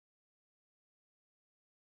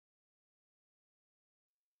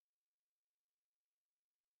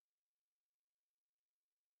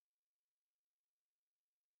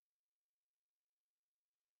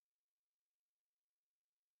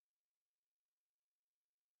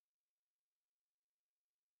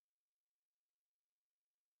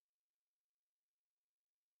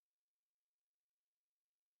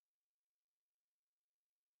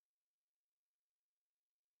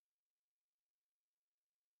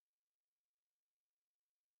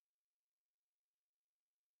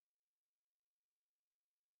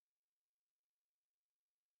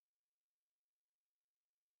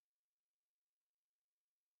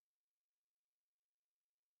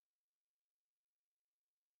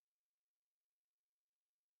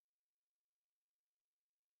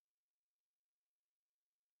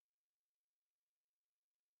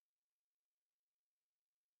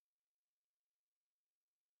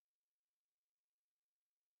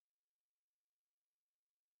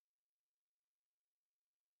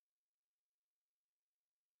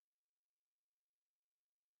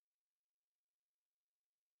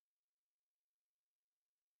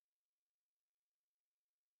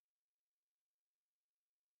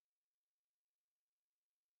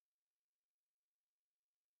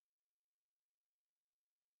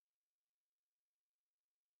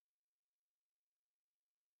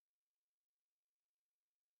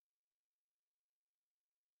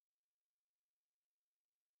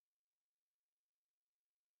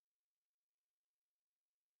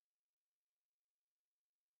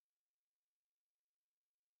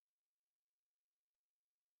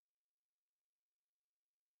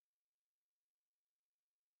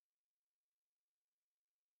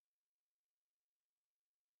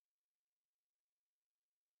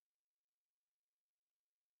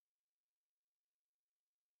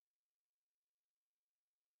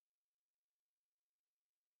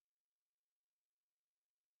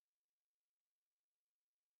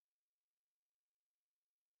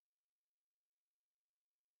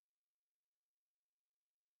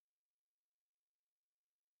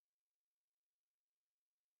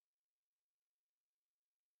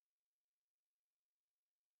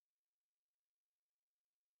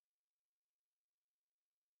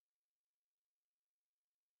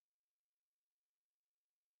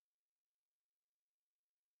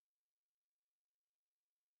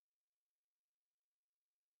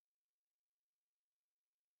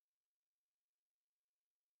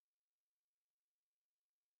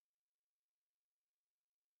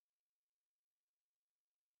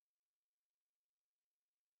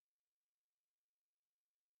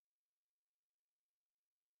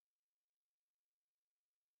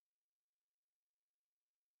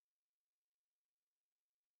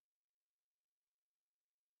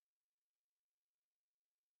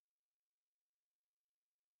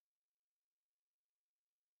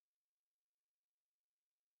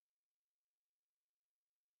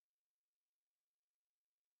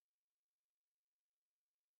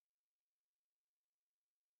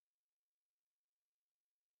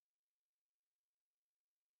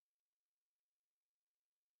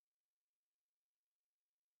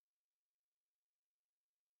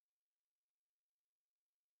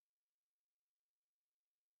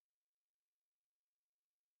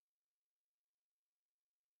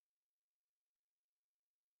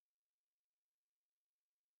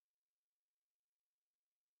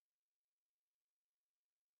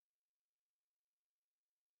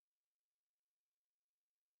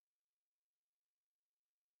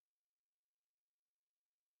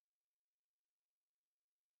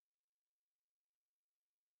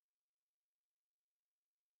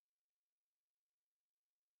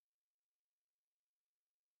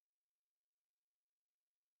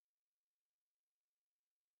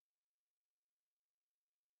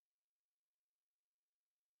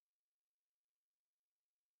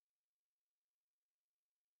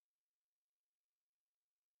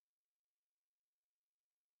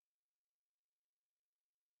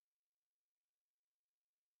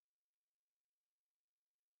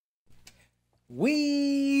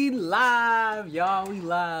We live, y'all. We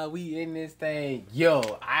live. We in this thing. Yo,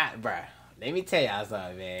 bruh, let me tell y'all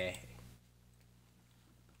something, man.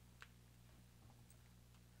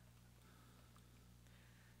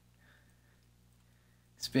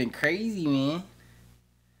 It's been crazy, man.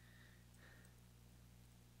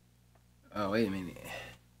 Oh, wait a minute.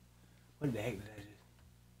 What the heck did I just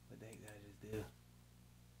do?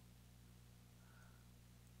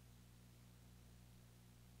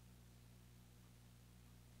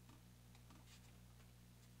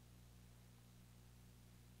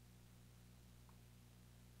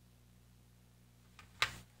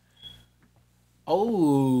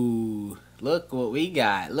 Oh, look what we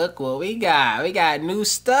got. Look what we got. We got new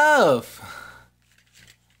stuff.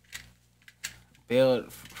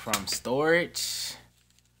 Built from storage,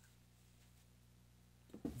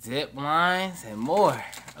 zip lines, and more.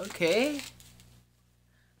 Okay.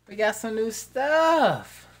 We got some new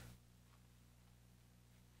stuff.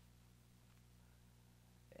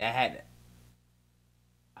 I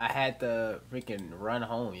had to freaking run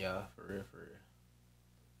home, y'all. For real, for real.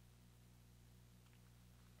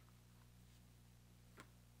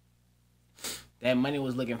 That money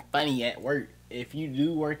was looking funny at work. If you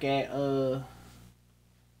do work at you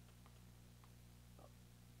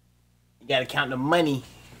gotta count the money.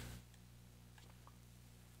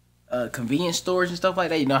 Convenience stores and stuff like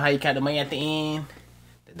that. You know how you count the money at the end?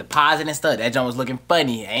 The deposit and stuff. That joint was looking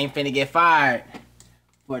funny. I ain't finna get fired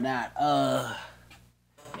for not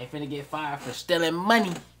ain't finna get fired for stealing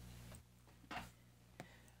money.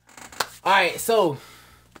 Alright, so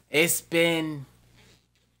it's been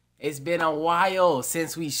a while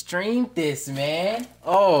since we streamed this, man.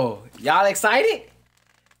 Oh, y'all excited?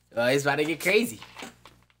 It's about to get crazy.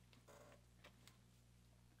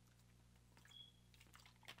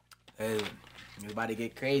 It's about to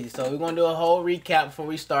get crazy. So we're gonna do a whole recap before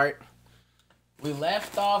we start. We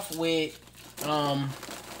left off with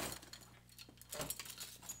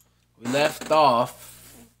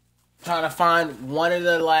trying to find one of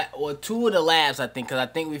the two of the labs, I think, because I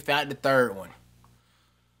think we found the third one.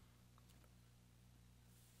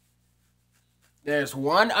 There's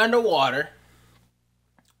one underwater,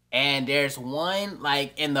 and there's one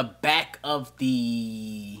like in the back of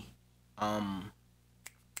the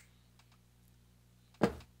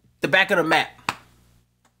back of the map.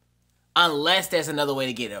 Unless there's another way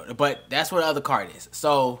to get it, but that's where the other card is.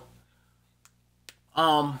 So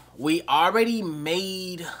we already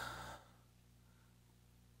made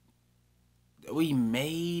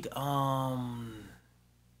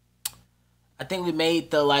I think we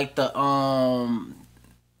made the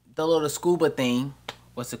little scuba thing.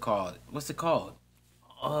 What's it called?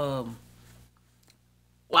 Well,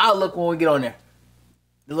 I'll look when we get on there.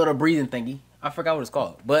 The little breathing thingy. I forgot what it's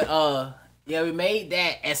called. But yeah, we made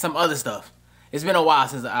that and some other stuff. It's been a while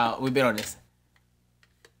since we've been on this.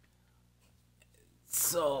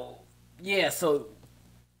 So yeah, so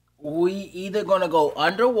we either gonna go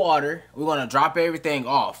underwater, we're gonna drop everything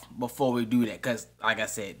off before we do that, cause like I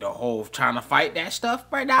said, the whole trying to fight that stuff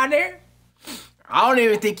right down there, I don't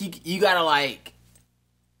even think you gotta like,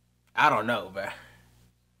 I don't know, bro.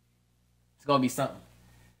 It's gonna be something,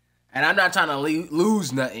 and I'm not trying to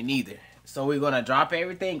lose nothing either. So we're gonna drop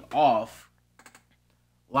everything off,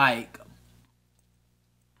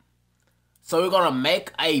 so we're gonna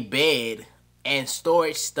make a bed and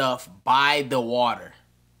storage stuff by the water.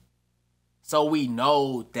 So we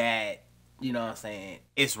know that, you know what I'm saying,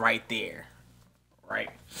 it's right there, right?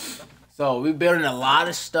 So we're building a lot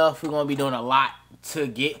of stuff. We're going to be doing a lot to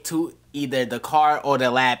get to either the car or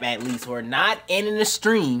the lab at least. We're not ending the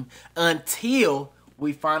stream until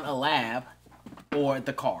we find a lab or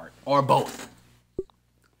the car or both.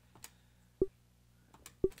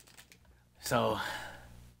 So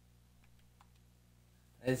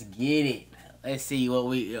let's get it. Let's see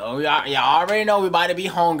what y'all already know we about to be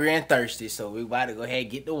hungry and thirsty, so we about to go ahead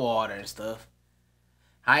and get the water and stuff.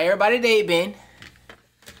 How everybody day been?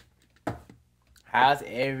 How's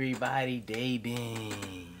everybody day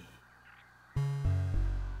been?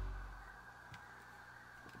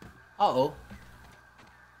 Uh-oh.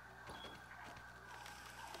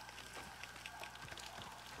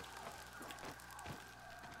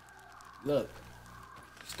 Look.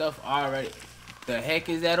 Stuff already. The heck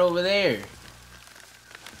is that over there?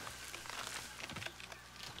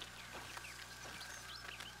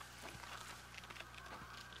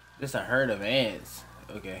 Just a herd of ants.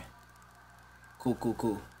 Okay.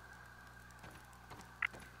 Cool.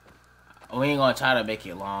 We ain't gonna try to make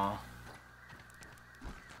it long.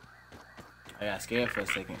 I got scared for a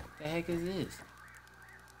second. What the heck is this?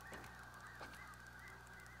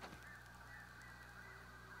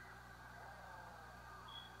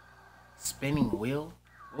 spinning wheel?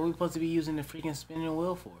 What are we supposed to be using the freaking spinning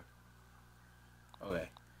wheel for? Okay.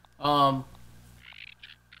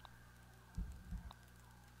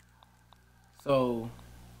 So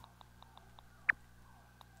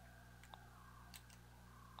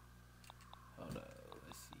hold up,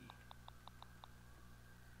 let's see.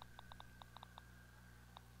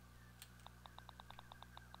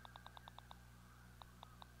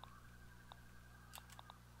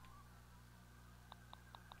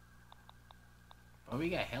 Oh, we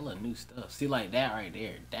got hella new stuff. See, like that right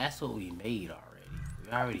there. That's what we made already.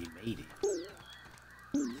 We already made it.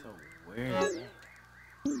 So where is that?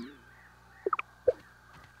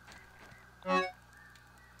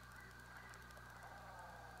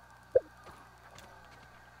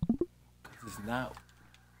 Cause it's not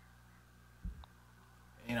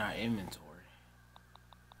in our inventory.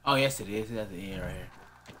 Oh yes, it is. It's at the end right here.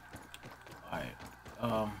 All right.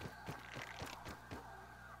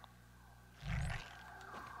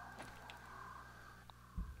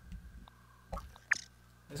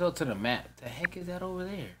 Let's go to the map. The heck is that over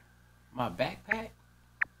there? My backpack?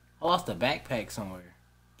 I lost a backpack somewhere.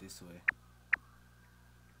 This way.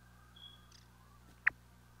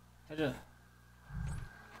 This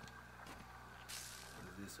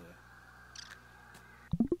way.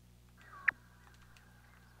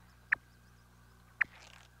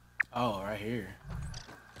 Oh, right here.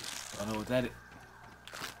 I don't know what that is.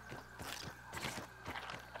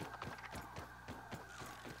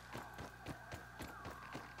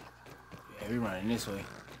 Yeah, we running this way.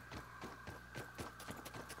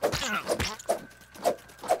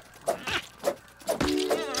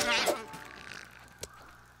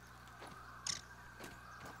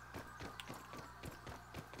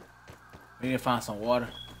 We need to find some water.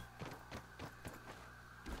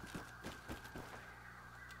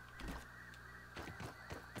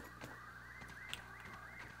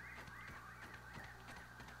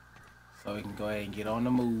 So we can go ahead and get on the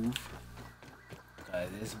move. Cause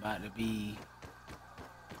it's about to be...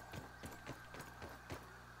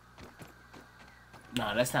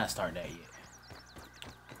 No, let's not start that yet.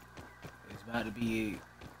 It's about to be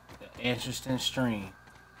an interesting stream.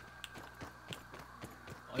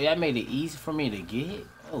 Oh, yeah, made it easy for me to get?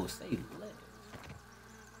 Oh, say less.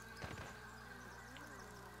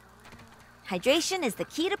 Hydration is the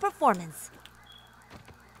key to performance.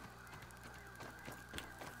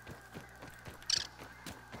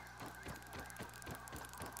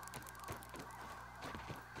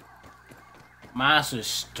 Mine was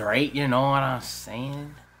straight, you know what I'm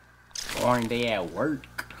saying? Boring day at work.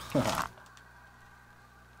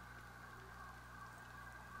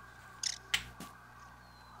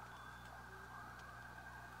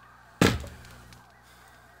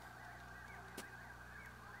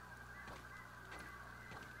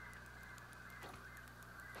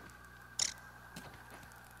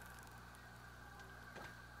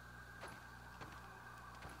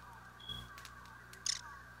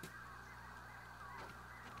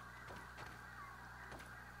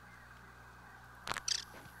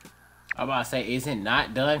 I'm about to say, is it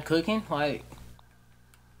not done cooking? Like,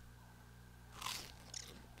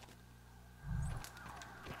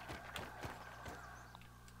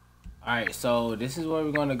 alright, so this is where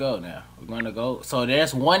we're gonna go now. We're gonna go. So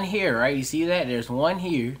there's one here, right? You see that? There's one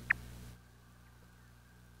here.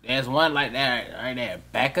 There's one like that right there.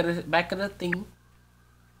 Back of the thing.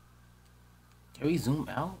 Can we zoom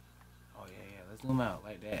out? Oh yeah, let's zoom out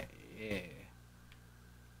like that. Yeah.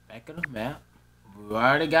 Back of the map. We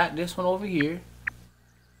already got this one over here.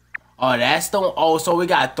 Oh, that's the one. Oh, so we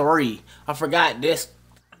got 3. I forgot this.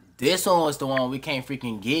 This one was the one we can't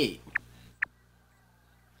freaking get.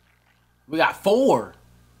 We got 4.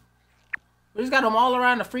 We just got them all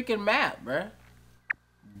around the freaking map, bruh.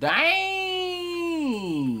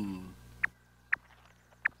 Dang.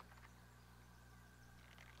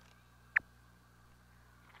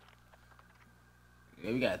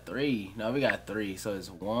 Yeah, we got 3. No, we got 3. So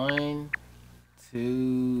it's 1,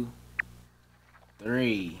 2,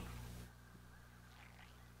 3.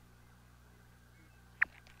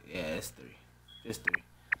 Yeah, it's 3. It's 3.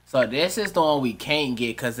 So this is the one we can't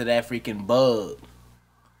get because of that freaking bug.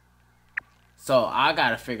 So I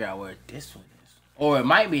gotta figure out where this one is. Or it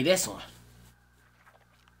might be this one.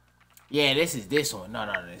 Yeah, this is this one.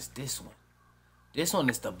 No, it's this one. This one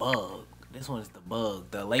is the bug. This one is the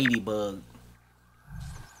bug. The ladybug.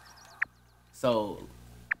 So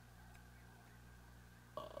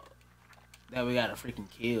that we gotta freaking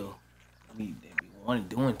kill. We weren't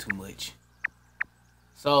doing too much.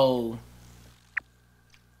 So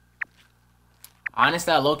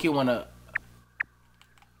honestly, I low-key wanna.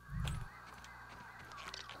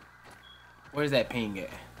 Where's that ping at?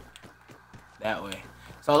 That way.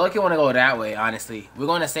 So Loki want to go that way, honestly. We're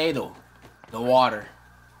going to say the water.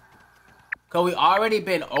 Because we already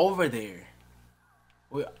been over there.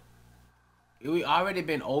 We already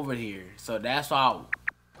been over here. So that's why.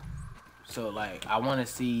 So, like, I want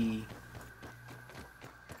to see.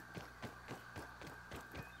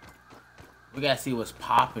 We got to see what's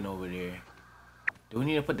popping over there. Do we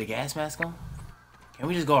need to put the gas mask on? Can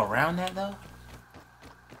we just go around that, though?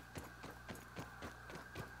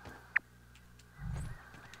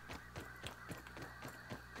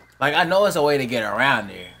 Like, I know it's a way to get around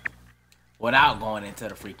there without going into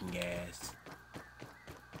the freaking gas.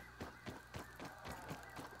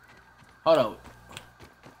 Hold up.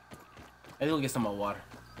 Let's go get some more water.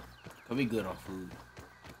 Cause we good on food.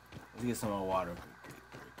 Let's get some more water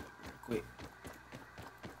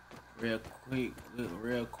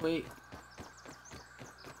real quick.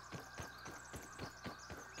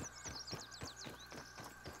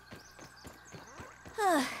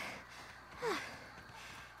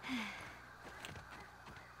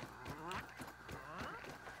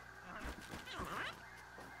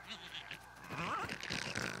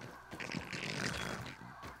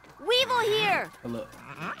 Weevil here! Look.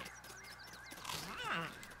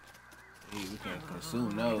 Hey, we can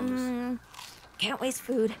consume those. Can't waste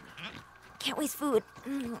food. Can't waste food.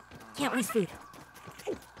 Can't waste food.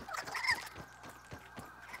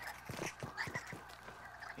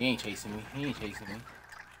 He ain't chasing me.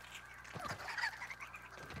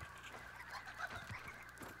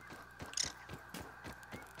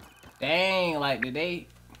 Dang, like, did they...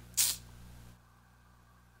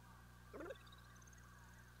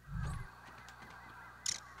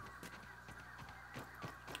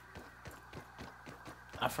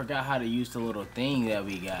 I forgot how to use the little thing that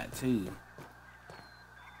we got, too.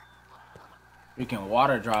 Freaking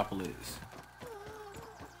water droplets.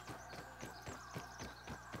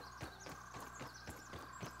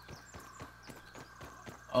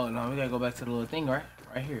 Oh, no, we gotta go back to the little thing, right?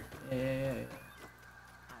 Right here. Yeah.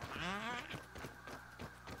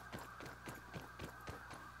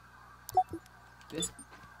 This?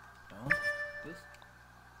 No. This?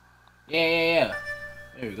 Yeah.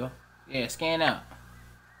 There we go. Yeah, scan out.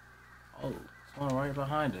 Oh, someone right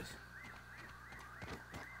behind us.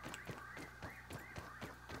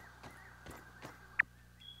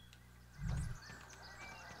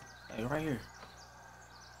 Hey, right here.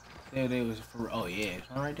 There they was for. Oh yeah, it's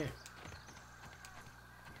one right there.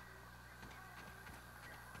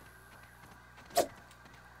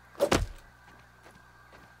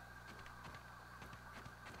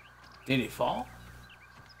 Did it fall?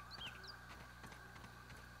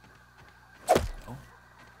 Oh.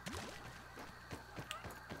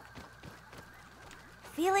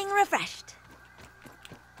 Feeling refreshed.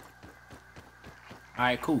 All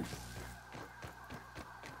right, cool.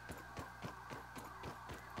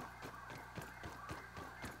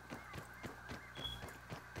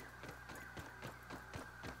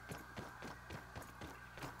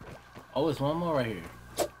 Oh, it's one more right here.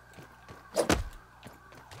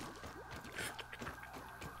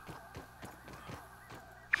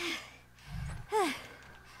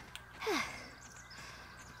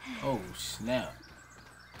 Oh, snap.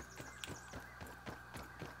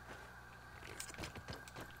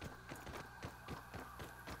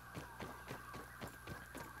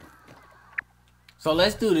 So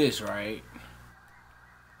let's do this, right?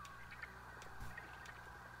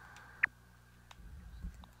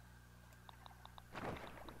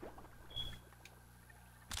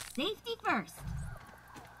 Safety first.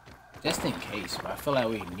 Just in case, but I feel like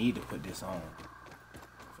we need to put this on.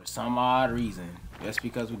 For some odd reason. Just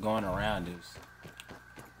because we're going around this.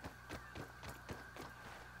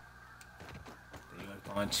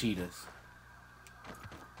 They're going to cheat us.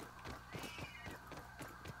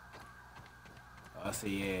 I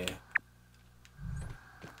see, yeah.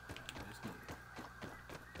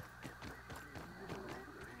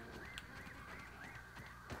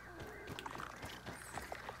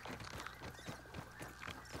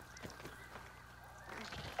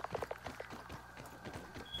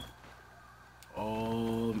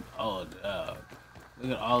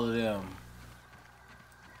 Look at all of them.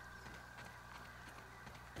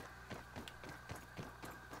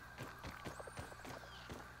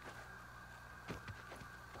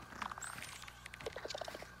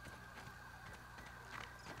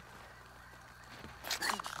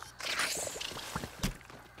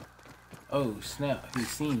 Oh snap, he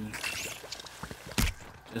seen me.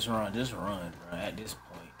 Just run, bro, at this point.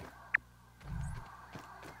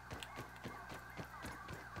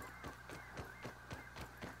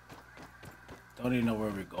 Don't even know where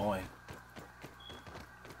we're going.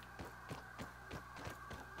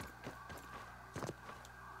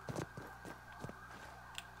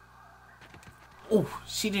 Oh,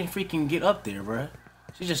 she didn't freaking get up there, bruh.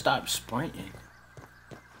 She just stopped sprinting.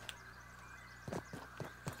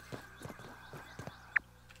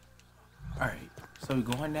 Alright, so we're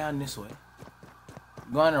going down this way.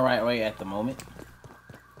 Going the right way at the moment.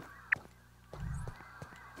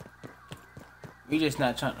 We just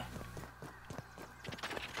not trying to...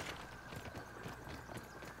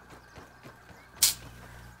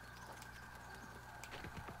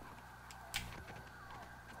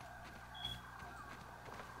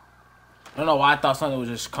 I don't know why I thought something was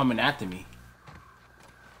just coming after me.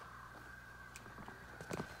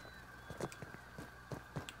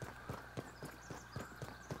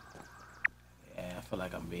 Yeah, I feel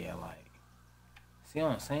like I'm being like... See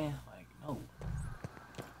what I'm saying? Like, no.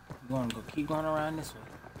 You're gonna go keep going around this way.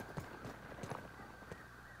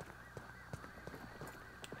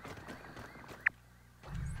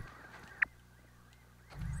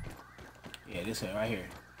 Yeah, this way right here.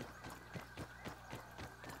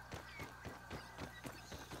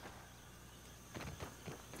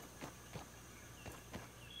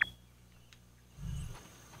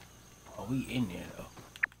 Oh, we in there though.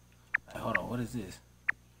 Like, hold on, what is this?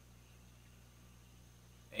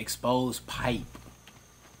 Exposed pipe.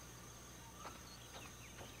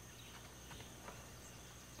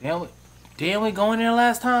 Didn't we go in there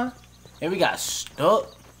last time? And we got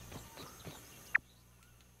stuck.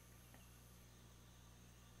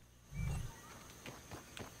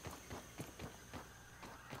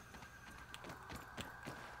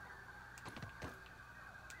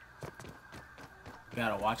 We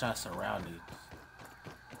gotta watch our surroundings.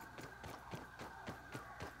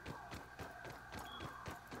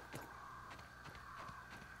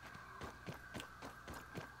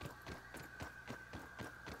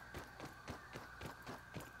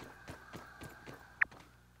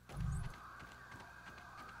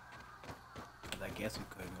 I guess we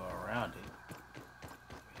couldn't go around it.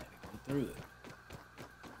 We had to go through it.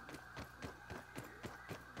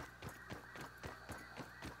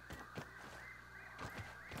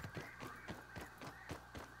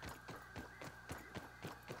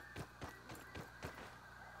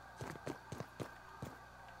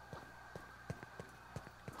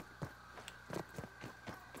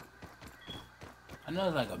 I know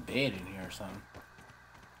there's like a bed in here or something.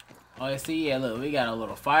 Oh, you see, yeah, look, we got a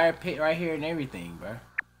little fire pit right here and everything, bro.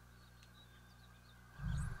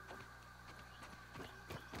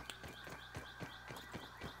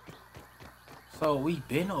 So we've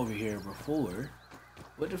been over here before.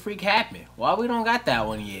 What the freak happened? Why we don't got that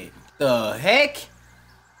one yet? The heck?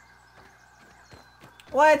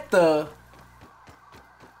 What the?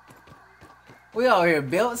 We over here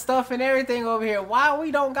built stuff and everything over here. Why we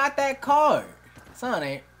don't got that card? Son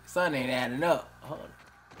ain't adding up. Hold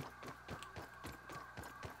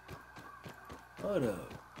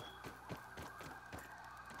up.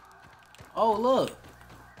 Oh, look.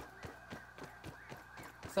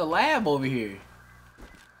 It's a lab over here.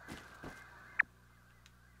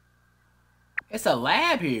 It's a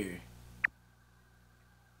lab here.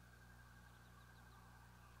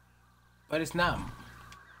 But it's not.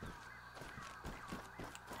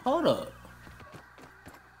 Hold up.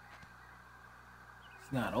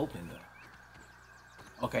 It's not open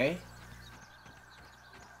though. Okay.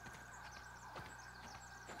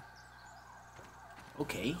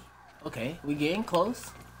 Okay, we getting close.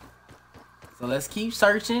 So let's keep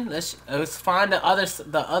searching. Let's find the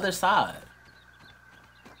other side.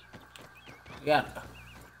 Yeah.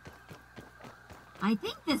 I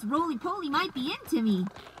think this roly-poly might be into me.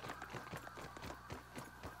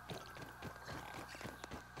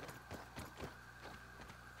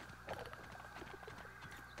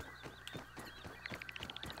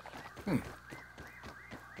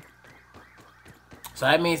 So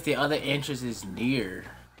that means the other entrance is near.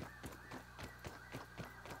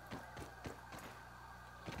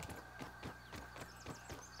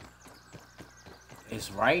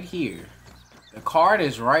 It's right here. The card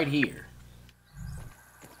is right here.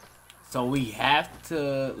 So we have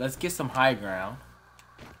to... Let's get some high ground.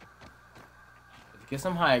 Let's get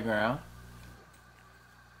some high ground.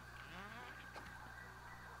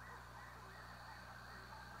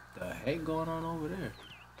 The heck going on over there?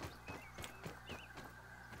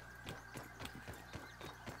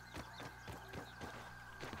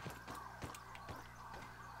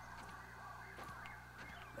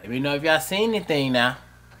 Let me know if y'all seen anything now.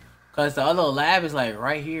 Cause the other lab is like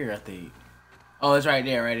right here, I think. Oh, it's right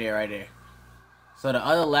there, right there, right there. So the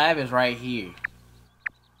other lab is right here.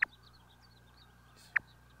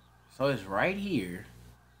 So it's right here.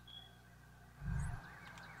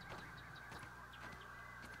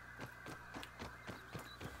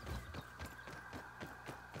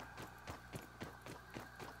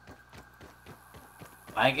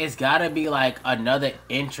 Like, it's gotta be like another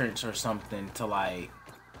entrance or something to like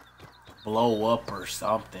blow up or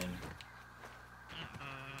something.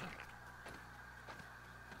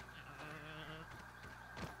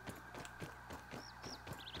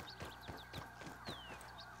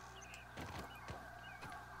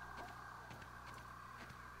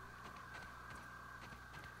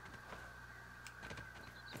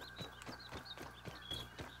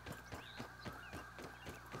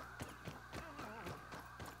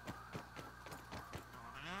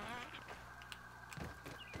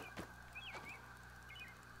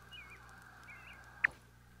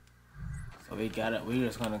 So we're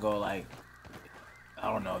just gonna go like,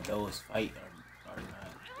 I don't know if those fight or not.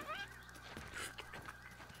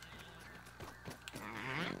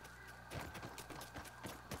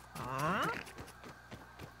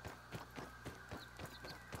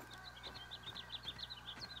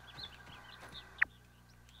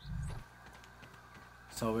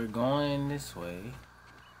 So we're going this way.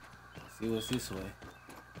 Let's see what's this way.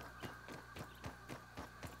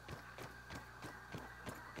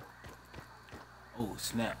 Oh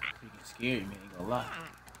snap! Freaking scary, man. Ain't gonna lie.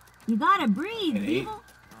 You gotta breathe, people.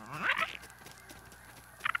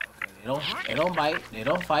 Okay, they don't bite. They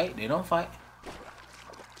don't fight. They don't fight.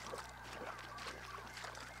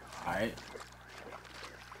 All right.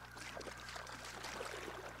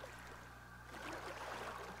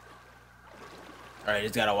 All right,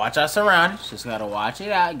 just gotta watch our surroundings. Just gotta watch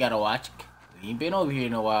it out. Gotta watch it. We ain't been over here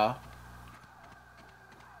in a while.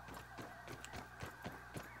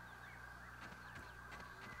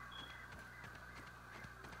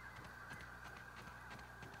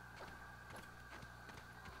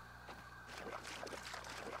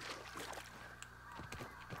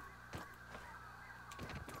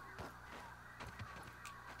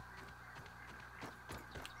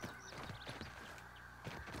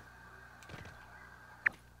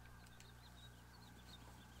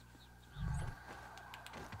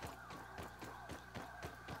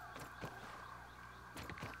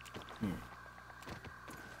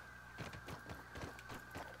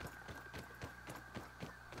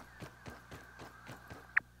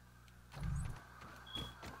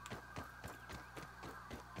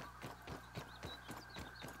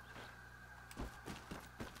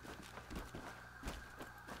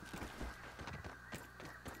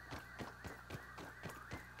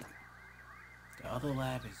 The other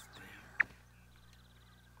lab is there.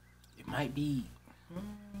 It might be.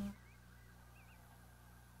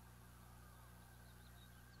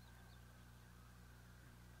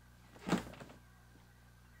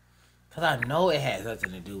 Cause I know it has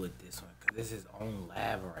nothing to do with this one. Cause this is his own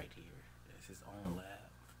lab right here. It's his own lab.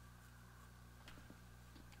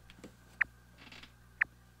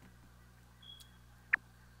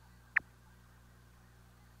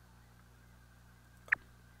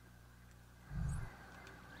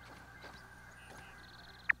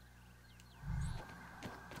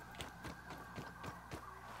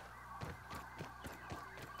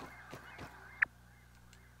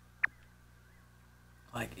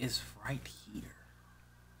 Like, it's right here.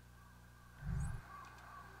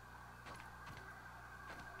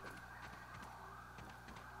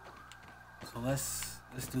 So let's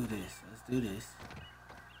do this. Let's do this.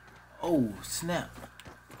 Oh, snap.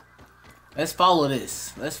 Let's follow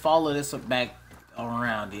this. Let's follow this back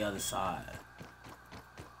around the other side.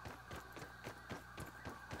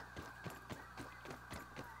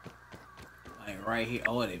 Like right here.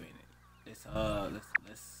 Oh, wait a minute. Let's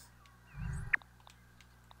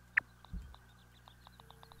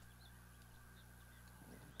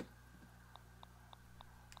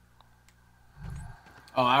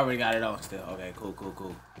Oh, I already got it on still. Okay, cool, cool,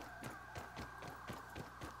 cool.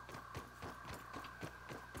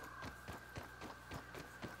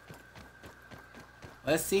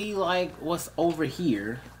 Let's see, like, what's over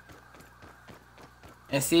here.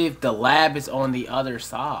 And see if the lab is on the other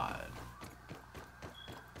side.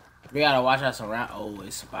 We gotta watch out surround. Oh,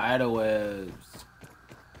 it's spider webs.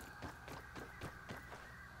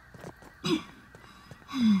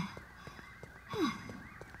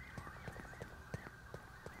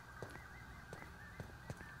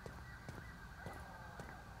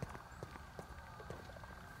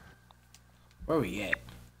 Where we at?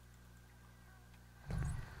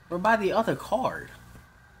 We're by the other card.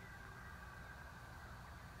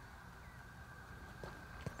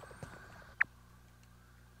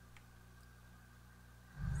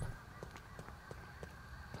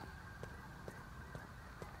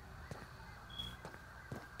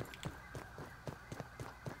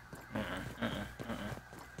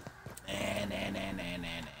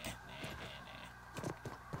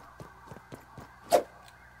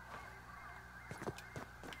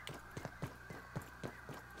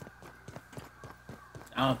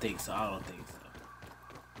 I don't think so. I don't think so.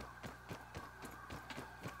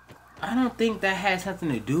 I don't think that has something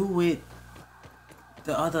to do with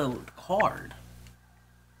the other card.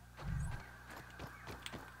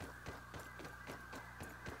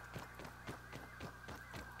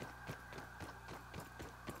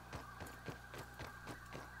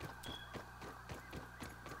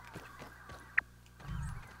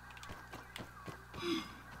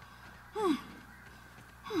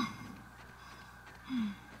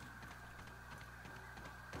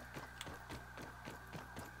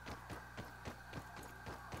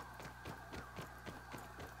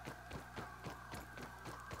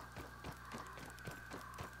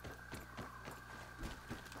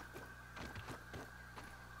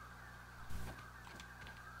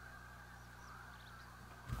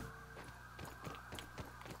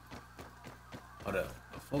 Hold up.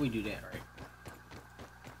 Before we do that, right?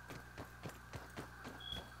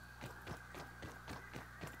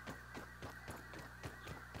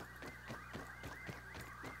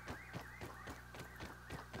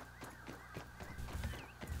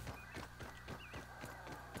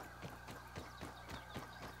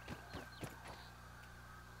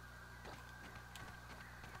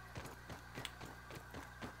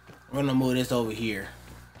 We're gonna move this over here.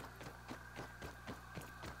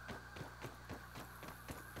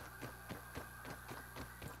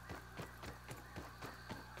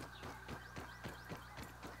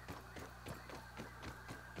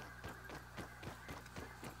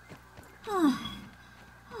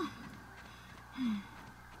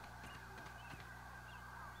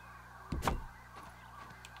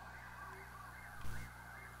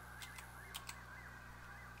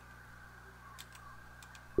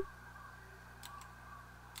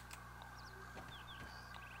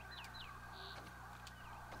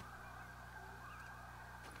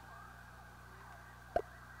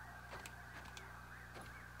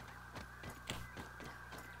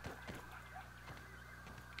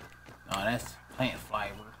 Oh, that's plant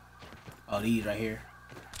fiber. Oh, these right here.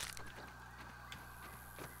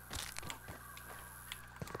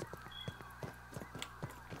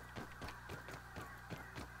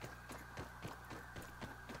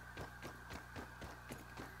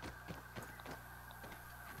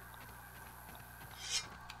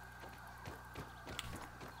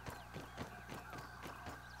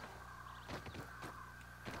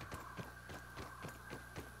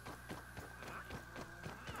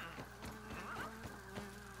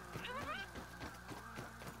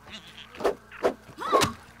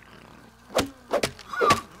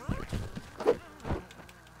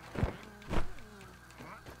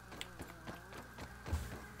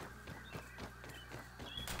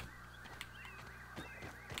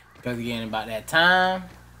 Because again, about that time.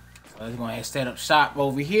 So let's go ahead and set up shop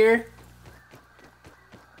over here.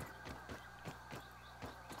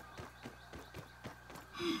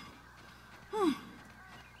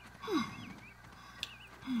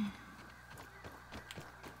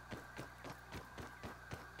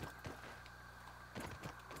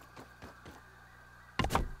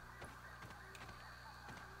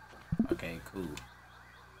 Okay, cool.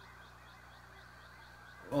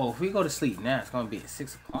 Oh, if we go to sleep now, it's gonna be at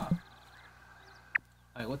 6 o'clock.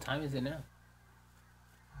 Alright, what time is it now?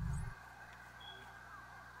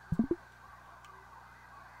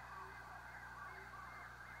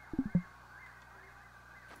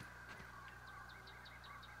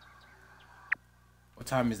 What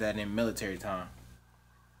time is that in military time?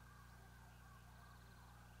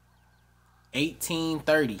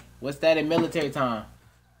 18:30. What's that in military time?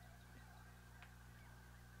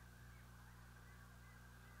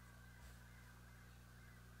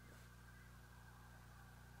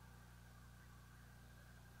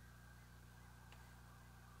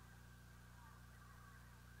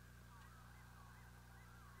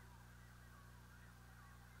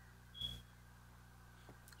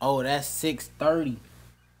 Oh, that's 6:30.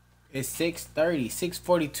 It's 6:30.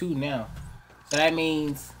 6:42 now. So that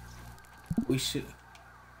means we should.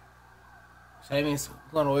 So that means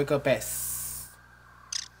we're gonna wake up at.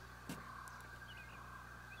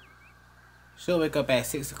 She'll wake up at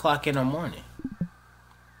 6 o'clock in the morning.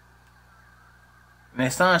 And the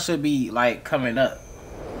sun should be like coming up.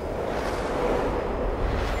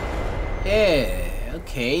 Yeah,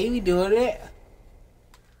 okay, we doing it.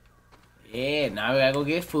 Yeah, now we gotta go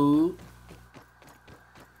get food.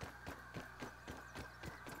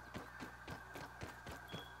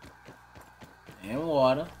 And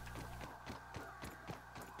water.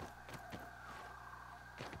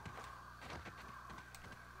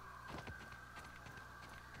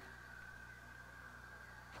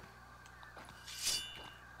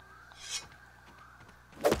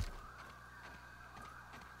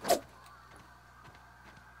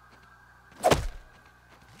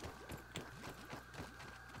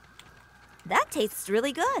 tastes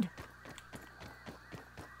really good.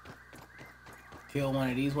 Kill one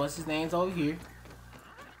of these. What's his name's over here?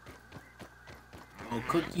 I'll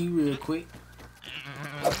cook you real quick.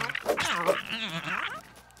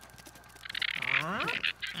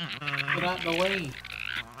 Get out the way.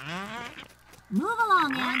 Move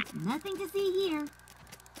along, Ant. Nothing to see here.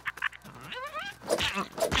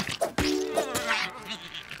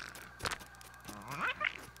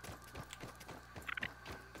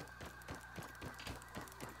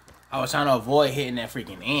 I was trying to avoid hitting that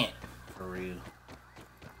freaking ant. For real.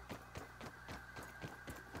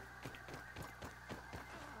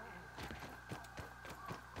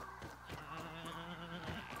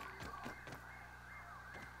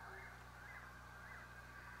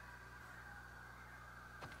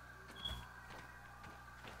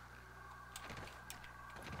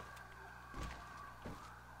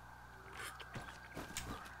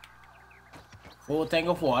 Full tank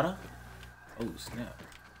of water. Oh, snap.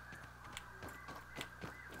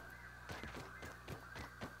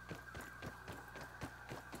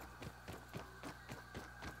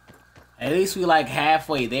 At least we like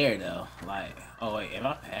halfway there though. Like, oh wait, am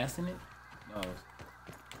I passing it? No.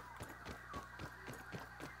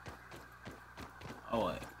 Oh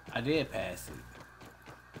wait, I did pass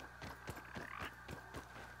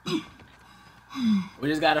it. We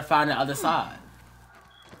just gotta find the other side.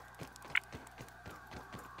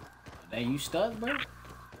 Dang, you stuck, bro?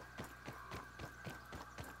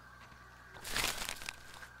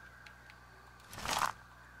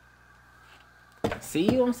 See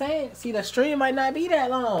what I'm saying? See, the stream might not be that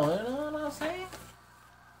long. You know what I'm saying?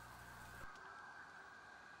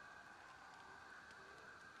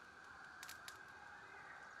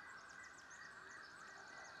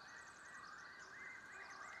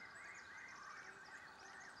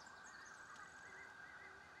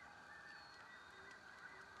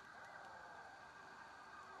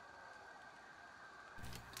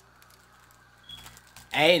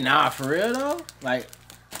 Hey, nah, for real though? Like,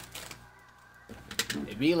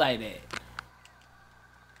 it be like that.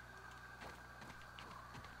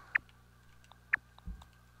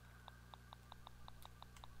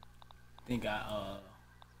 I think here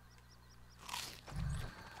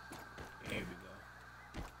we go.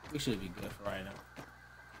 We should be good for right now.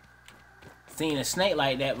 Seen a snake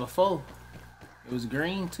like that before. It was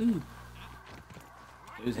green too.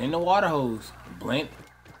 It was in the water hose. Blend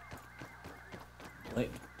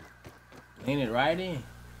it right in.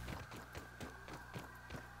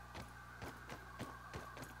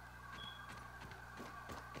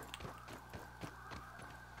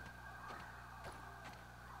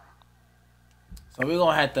 So we're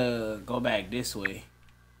gonna have to go back this way.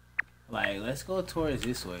 Like, let's go towards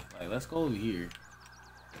this way. Like, let's go over here.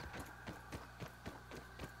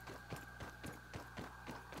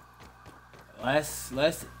 Let's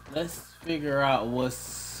figure out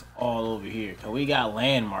what's all over here. Cause we got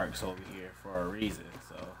landmarks over here for a reason.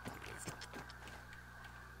 So.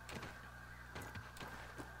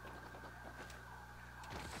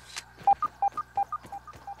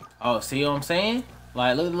 Oh, see what I'm saying?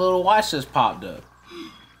 Like, look, the little watch just popped up.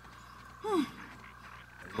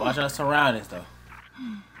 Let's watch our surroundings, though.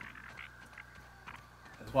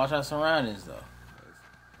 Let's watch our surroundings, though.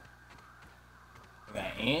 We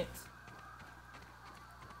got ants.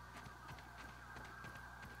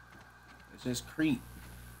 Let's just creep.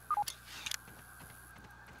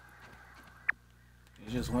 It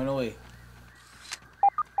just went away.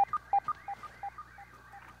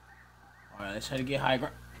 Alright, let's try to get high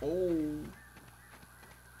ground. Oh.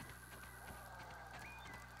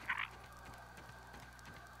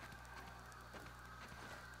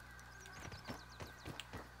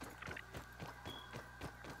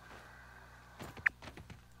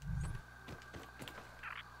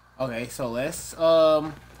 Okay, so let's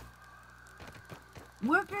go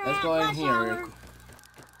in here real quick.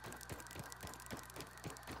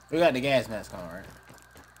 We got the gas mask on, right?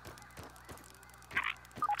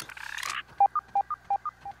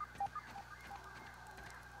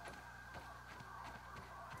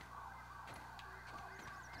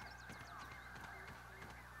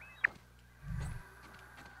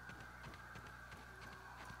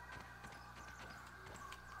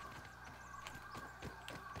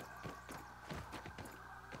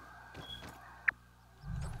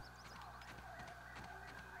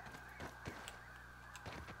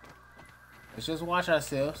 Let's just watch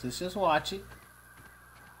ourselves. Let's just watch it.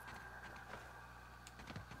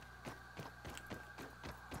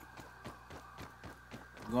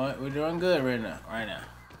 We're doing good right now.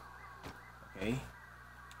 Okay.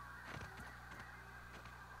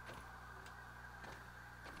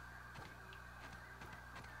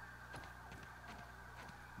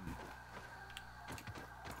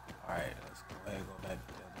 Alright, let's go ahead and go back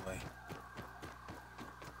the other way.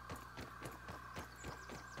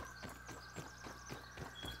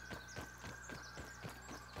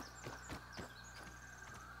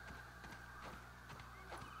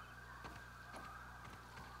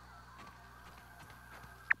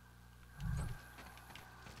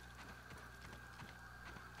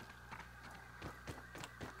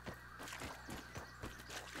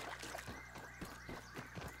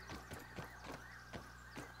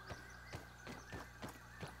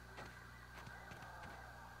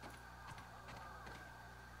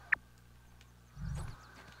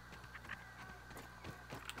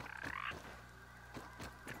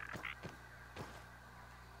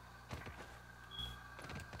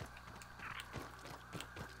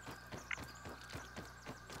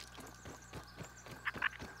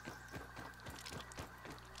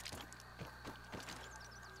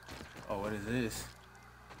 Oh, what is this?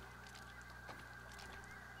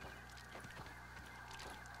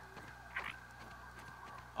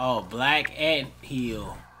 Oh, black ant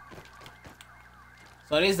heel.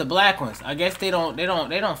 So these the black ones. I guess they don't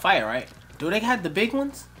fight, right? Do they have the big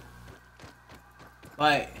ones?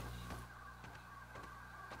 Like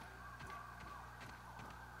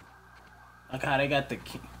how they got the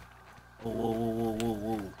whoa, whoa, whoa, whoa,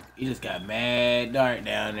 whoa, whoa. You just got mad dark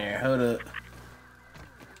down there. Hold up.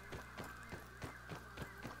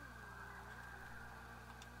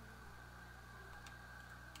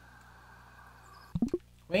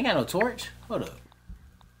 We ain't got no torch? Hold up.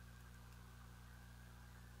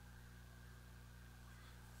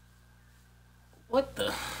 What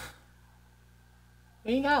the?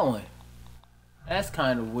 We ain't got one. That's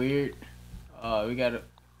kind of weird. We gotta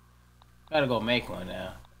go make one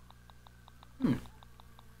now.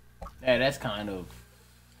 Yeah, that's kind of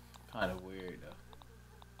weird though.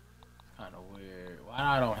 Kind of weird. Why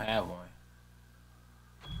I don't have one?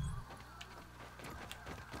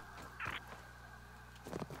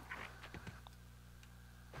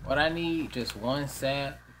 What I need, just one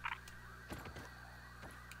sap.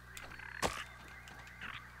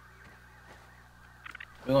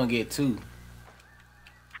 We're gonna get two.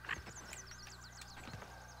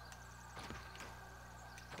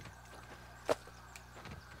 I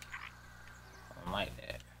don't like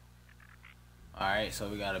that. Alright, so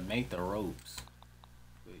we gotta make the ropes.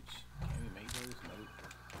 Which, can we make those? Nope.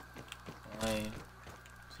 1,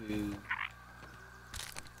 2,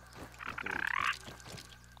 3.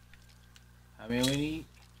 How many we need?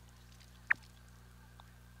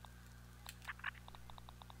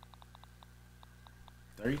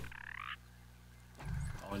 3?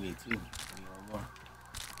 Oh, we need 2. We need one more.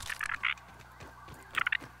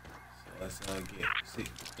 So let's get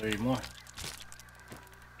 3 more.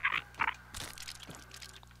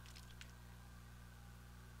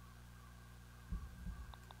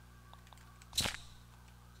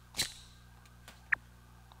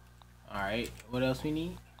 Alright, what else we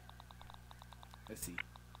need? Let's see.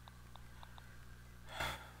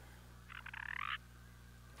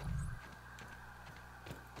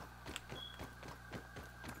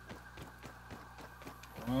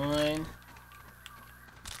 One,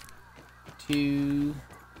 2,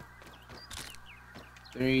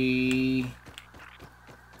 3.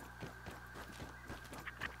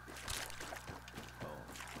 Oh,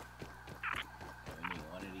 we need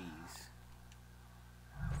one of these.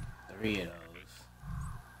 3 of those.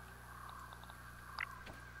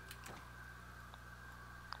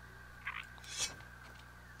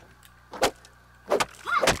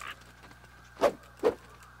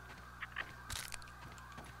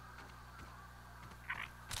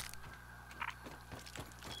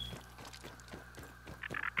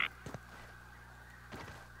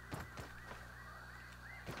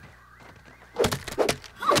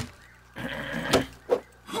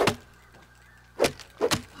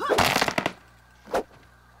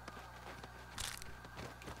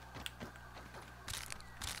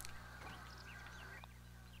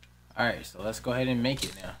 Alright, so let's go ahead and make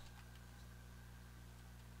it now.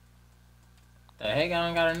 The heck I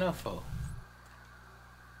don't got enough for?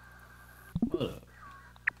 Hold up.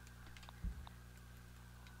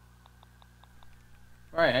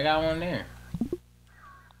 Right, I got one there.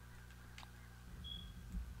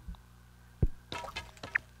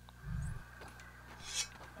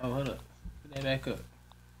 Oh, hold up. Put that back up.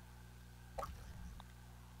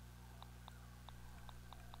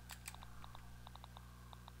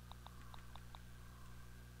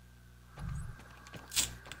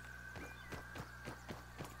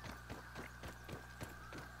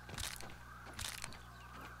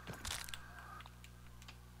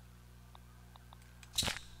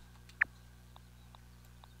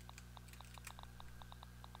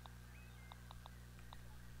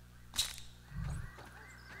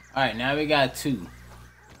 Alright, now we got 2.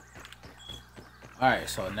 Alright,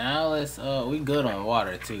 so now let's we good on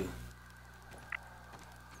water too.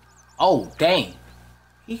 Oh dang.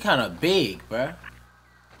 He kinda big, bruh.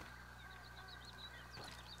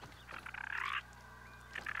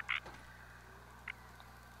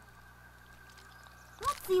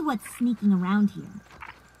 Let's see what's sneaking around here.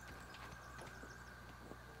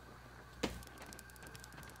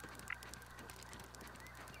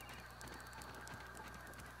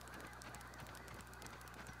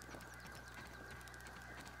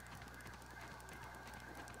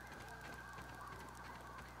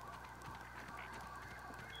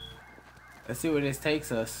 Let's see where this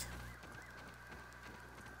takes us.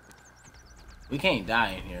 We can't die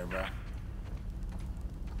in here, bro.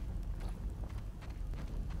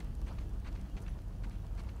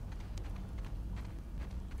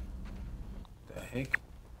 The heck?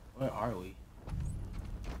 Where are we?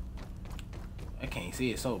 I can't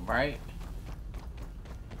see, it's so bright.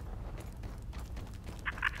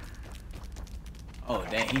 Oh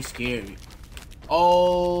dang, he scared me.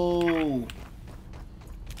 Oh,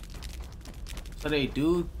 so they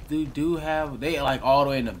do have, they like all the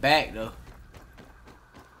way in the back though.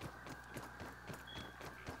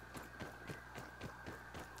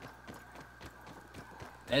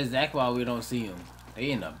 That's exactly why we don't see them. They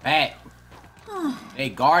in the back. They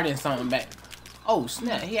guarding something back. Oh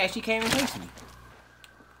snap! He actually came and chased me.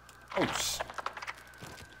 Oh shit.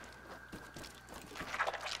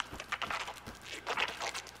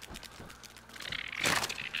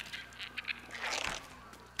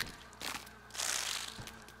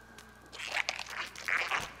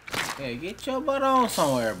 Hey, get your butt on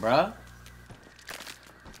somewhere, bruh.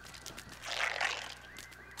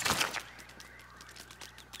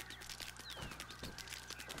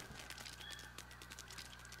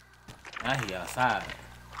 Now he outside.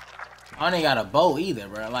 I don't even got a bow either,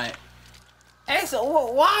 bro. Like, hey, so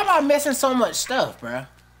why am I missing so much stuff, bro?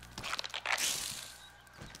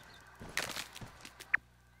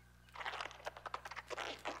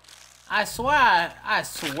 I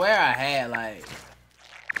swear I had like,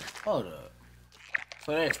 hold up.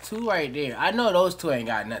 So there's 2 right there. I know those 2 ain't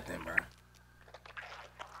got nothing, bro.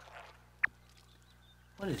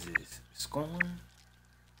 What is this? Scorn?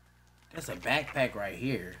 That's a backpack right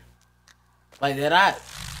here. Like that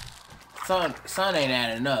sun ain't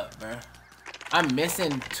adding up, bro. I'm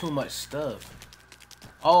missing too much stuff.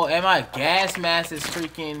 Oh, and my gas mask is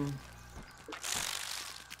freaking.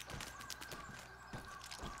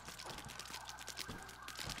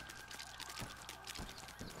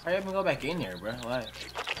 Hurry up and go back in there, bro. Like,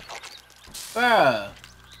 bruh,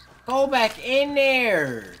 go back in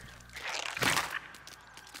there.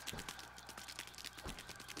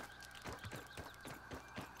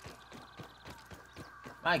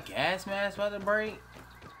 My gas mask about to break.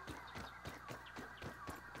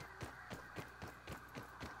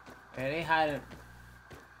 Yeah, they hiding.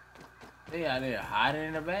 They out there hiding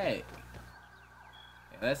in the bag.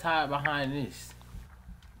 Yeah, let's hide behind this.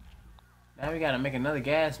 Now we gotta make another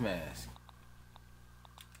gas mask.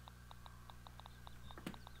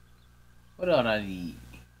 What else I need?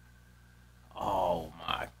 Oh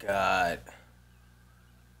my god.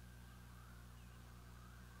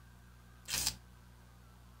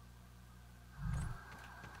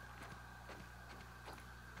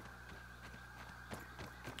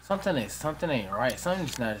 Something ain't right.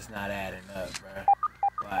 Something's not adding up, bro.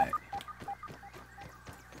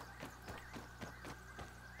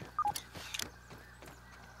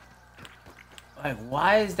 Like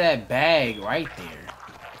why is that bag right there?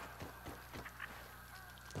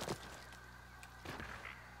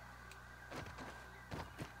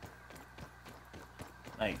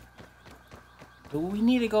 Like, do we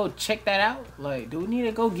need to go check that out? Like, do we need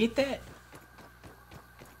to go get that?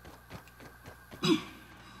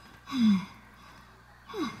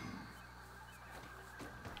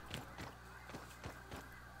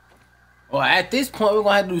 Well, at this point, we're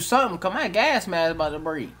gonna have to do something. Cause my gas mask about to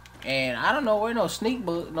break, and I don't know where no stink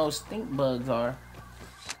bugs are.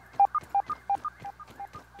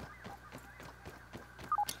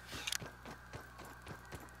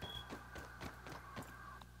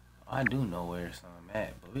 I do know where some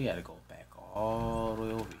at, but we gotta go back all the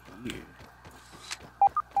way over here.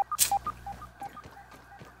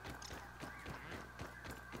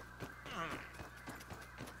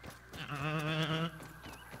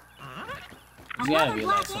 There's gotta be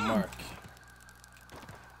like some mark.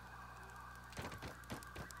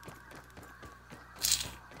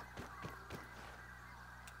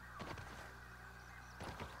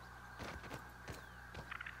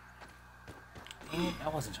 Dang it, I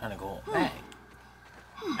wasn't trying to go back.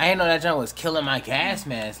 I didn't know that junk was killing my gas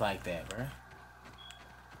mask like that, bro.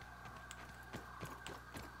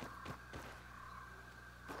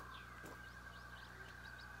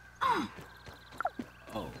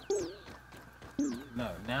 Oh. No,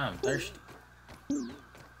 now I'm thirsty.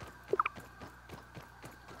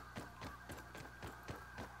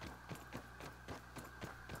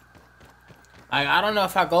 Like, I don't know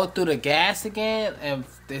if I go through the gas again,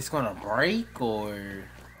 if it's gonna break or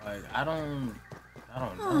like I don't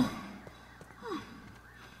know.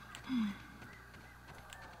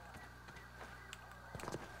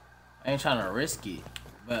 I ain't trying to risk it,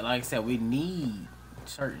 but like I said, we need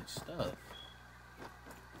certain stuff.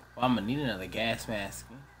 Well, I'm gonna need another gas mask.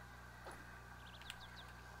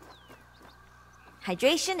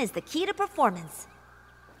 Hydration is the key to performance.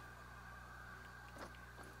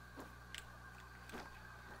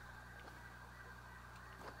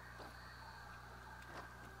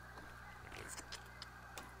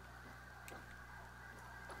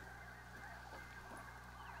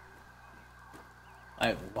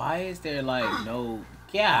 Like, why is there like no...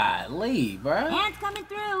 Golly, bruh. Ants coming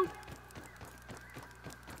through.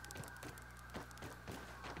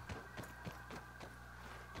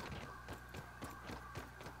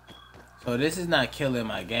 So this is not killing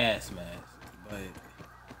my gas mask, but...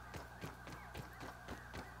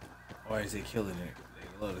 Or is it killing it? Like,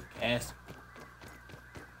 a little gas...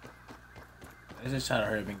 Let's just try to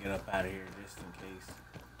hurry up and get up out of here just in case.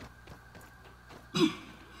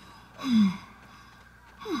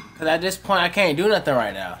 Cause at this point I can't do nothing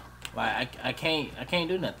right now. Like I can't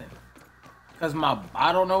do nothing. Cause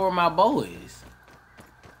I don't know where my bow is.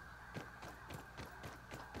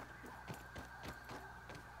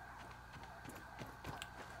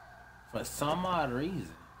 For some odd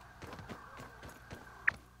reason.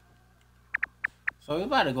 So we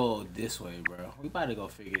about to go this way, bro. We about to go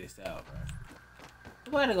figure this out, bro.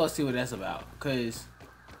 We about to go see what that's about. Cause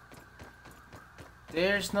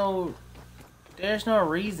there's no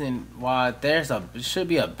reason why there should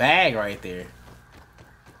be a bag right there.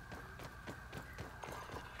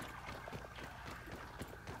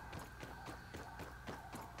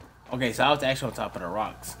 Okay, so I was actually on top of the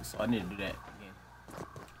rocks, so I need to do that again.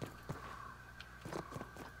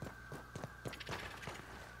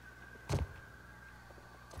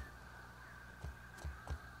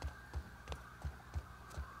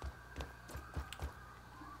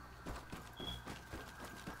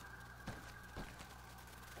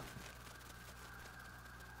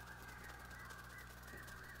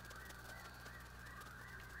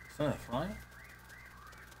 Something flying?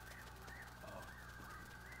 Oh.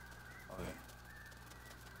 Okay.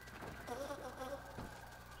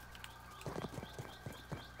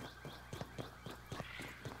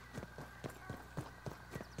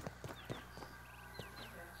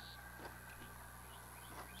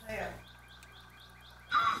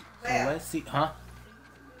 So let's see, huh?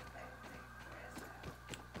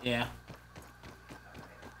 Yeah.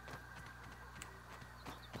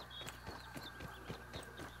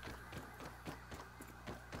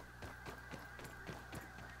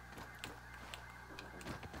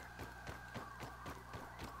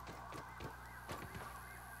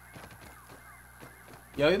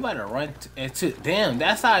 Yo, we about to run into... Damn,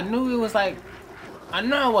 that's how I knew it was like... I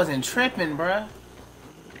know I wasn't tripping, bruh.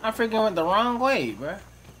 I freaking went the wrong way, bruh.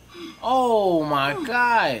 Oh my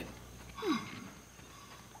god.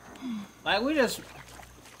 Like, we just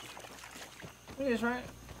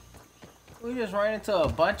ran into a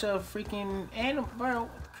bunch of freaking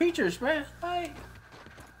creatures, bruh. Like,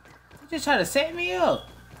 you just try to set me up.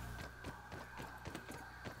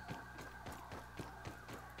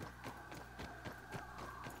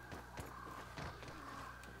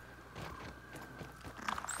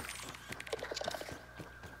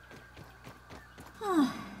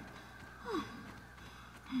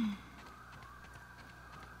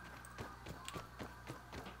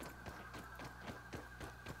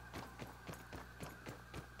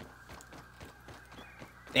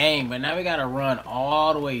 Dang, but now we gotta run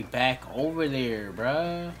all the way back over there,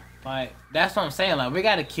 bruh. Like, that's what I'm saying. Like, we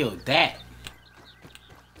gotta kill that.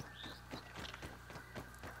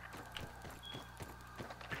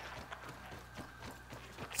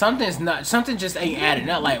 Something just ain't adding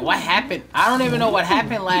up. Like, what happened? I don't even know what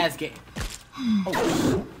happened last game.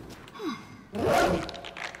 Oh.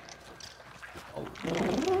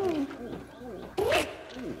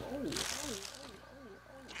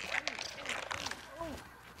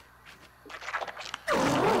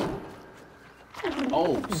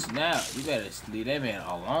 Oh snap, you better leave that man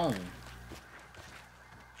alone.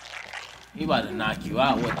 He about to knock you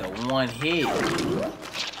out with the one hit.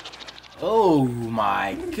 Oh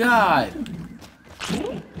my god.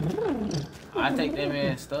 I take that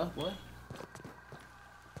man's stuff, boy.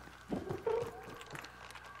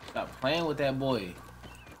 Stop playing with that boy.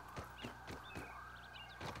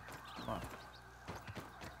 Come on.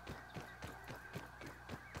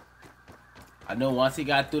 I know once he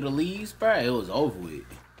got through the leaves, bro, it was over with.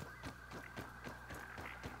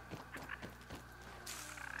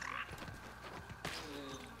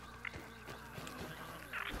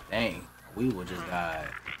 Dang, we would just die.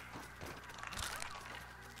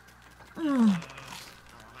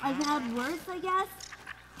 I've had worse, I guess.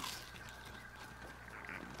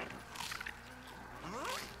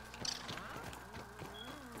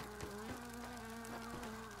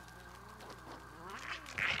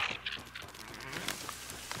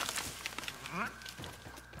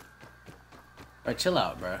 Bro, chill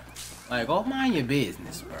out, bro. Like, go mind your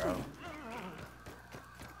business, bro.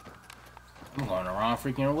 I'm going the wrong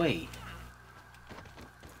freaking way.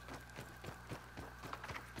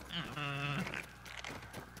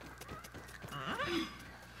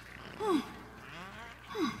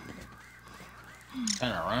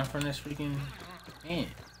 Trying to run from this freaking man.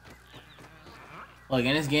 Look,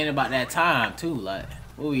 and it's getting about that time too. Like,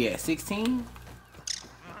 what we at? 16?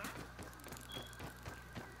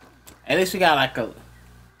 At least we got like a.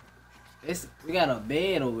 We got a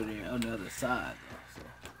bed over there on the other side. Though, so.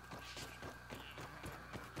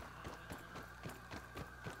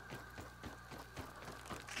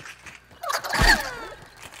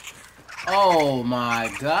 Oh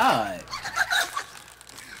my god,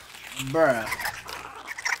 bruh.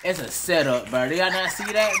 It's a setup, bro. Did y'all not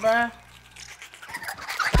see that, bro?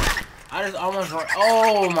 I just almost...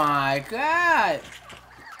 Oh, my God.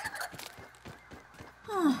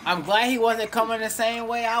 I'm glad he wasn't coming the same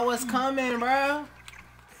way I was coming, bro.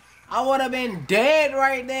 I would have been dead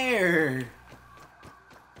right there.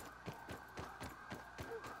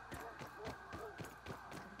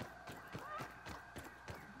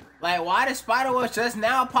 Like, why the spider was just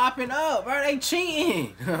now popping up, bro? They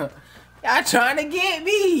cheating. Y'all trying to get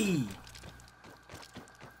me.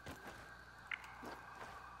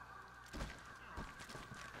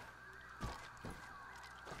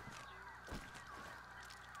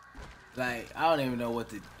 Like, I don't even know what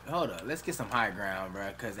to... Hold up. Let's get some high ground, bro.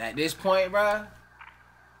 Because at this point, bro...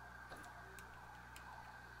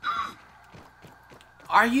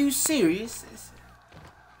 Are you serious?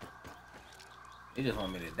 They just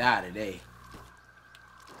want me to die today.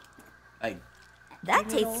 Like... That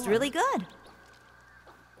tastes really good.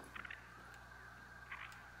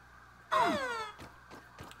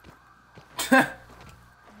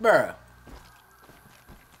 Bruh.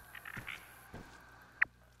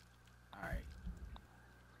 Alright.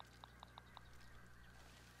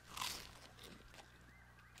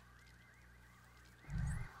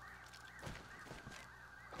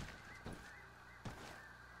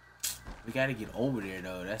 We gotta get over there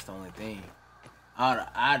though, that's the only thing.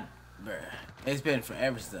 Bruh, it's been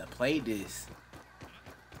forever since I played this.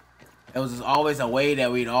 It was just always a way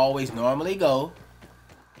that we'd always normally go.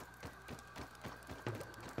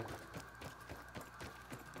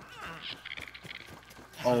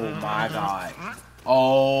 Oh my god.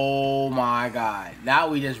 Oh my god. Now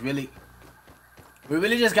we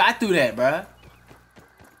really just got through that, bruh.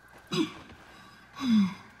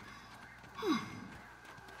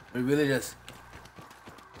 We really just...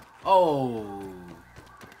 Oh...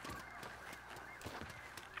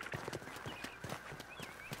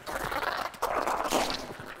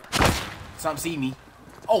 Some see me.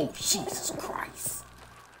 Oh, Jesus Christ.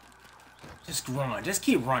 Just run. Just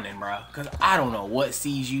keep running, bro. Because I don't know what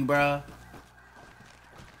sees you, bro.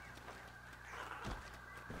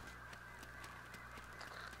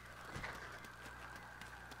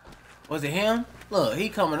 Was it him? Look, he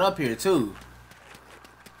coming up here, too.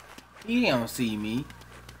 He don't see me.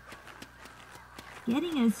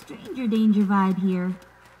 Getting a stranger danger vibe here.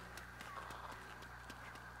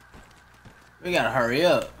 We gotta hurry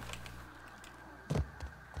up.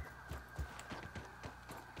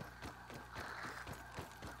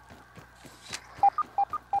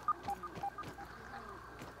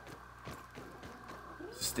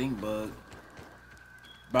 Stink bug.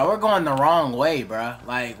 Bro, we're going the wrong way, bro.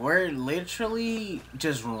 Like, we're literally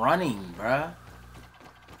just running, bro.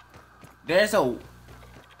 There's a...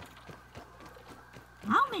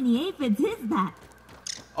 How many aphids is that?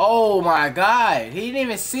 Oh my god. He didn't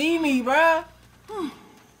even see me, bro.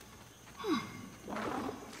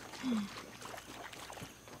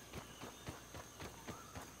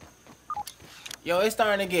 Yo, it's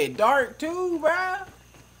starting to get dark too, bro.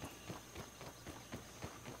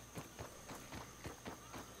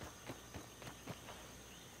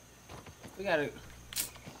 We gotta...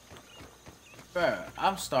 Bruh,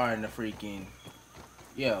 I'm starting to freaking...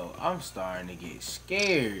 Yo, I'm starting to get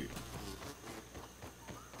scared.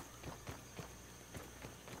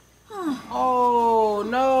 Oh,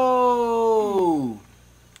 no!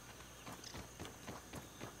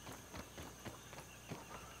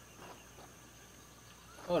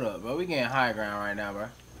 Hold up, bro. We getting high ground right now, bro.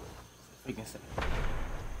 Freaking stuff.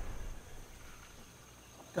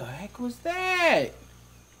 What the heck was that?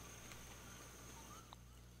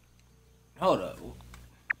 Hold up.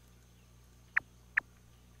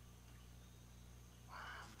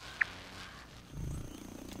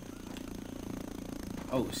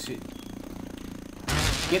 Oh, shit.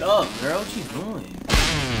 Get up, girl. What you doing?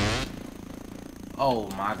 Oh,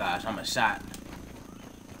 my gosh. I'm a shot.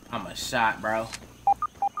 I'm a shot, bro.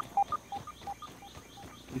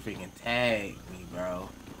 You freaking tagged me, bro.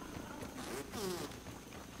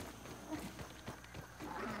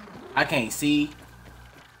 I can't see.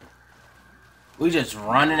 We just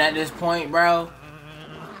running at this point, bro.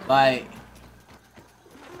 Like...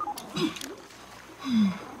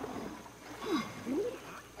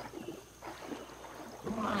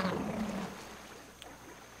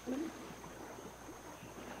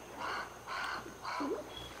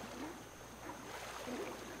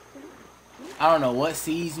 I don't know what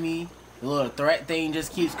sees me. The little threat thing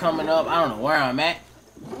just keeps coming up. I don't know where I'm at.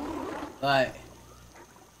 But...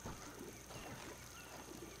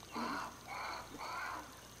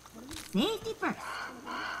 Safety first.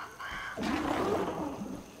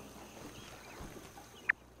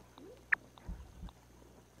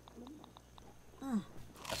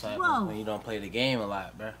 That's what happens when you don't play the game a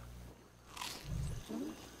lot, bro.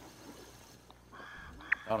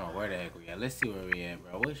 I don't know where the heck we at. Let's see where we at,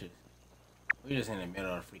 bro. We're just in the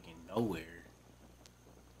middle of freaking nowhere.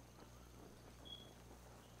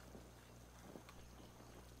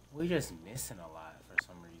 We're just missing a lot for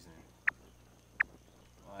some reason.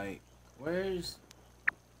 Like, where's...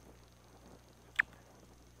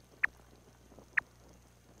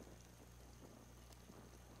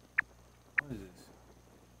 What is this?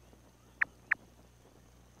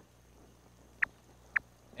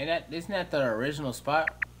 And isn't that the original spot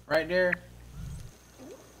right there?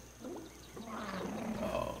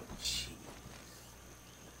 Oh, jeez.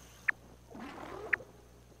 Yeah,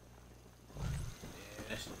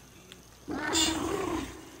 that should be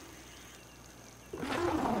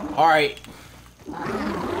it. All right.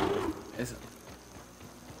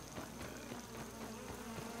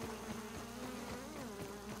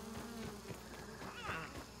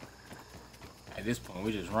 At this point,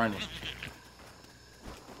 we're just running.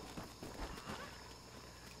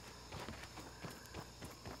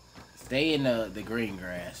 Stay in the green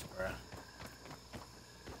grass, bro.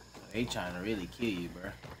 They trying to really kill you,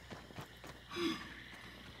 bro.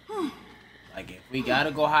 Like, if we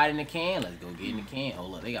gotta go hide in the can, let's go get in the can. Oh,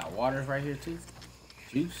 look, they got waters right here, too.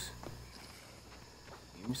 Juice.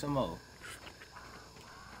 Give me some more.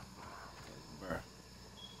 Bro.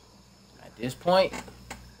 At this point,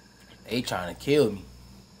 they trying to kill me.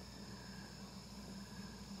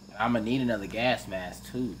 And I'm gonna need another gas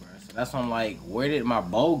mask, too, bro. So that's why I'm like, where did my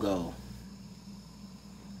bow go?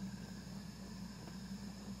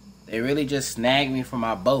 They really just snagged me from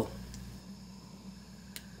my bow.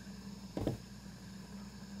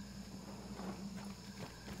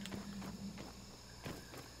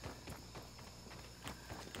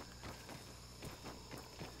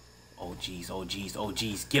 Oh jeez, oh jeez, oh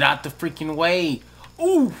jeez. Get out the freaking way.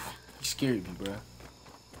 Ooh, you scared me, bro.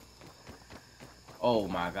 Oh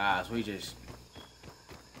my gosh, we just...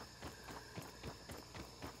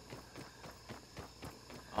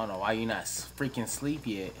 I don't know why you not freaking sleep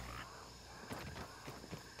yet.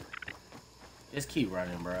 Just keep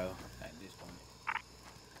running, bro. At this point.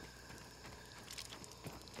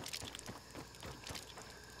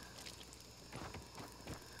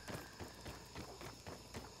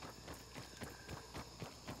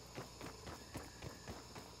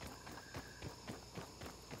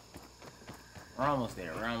 We're almost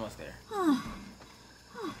there. We're almost there.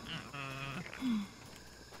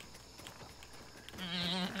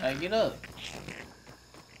 Hey, get up.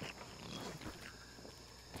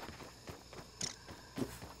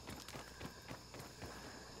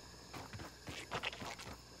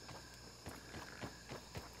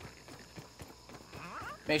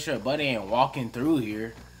 Make sure Buddy ain't walking through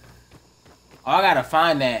here. Oh, I gotta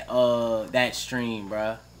find that that stream,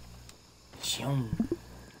 bruh.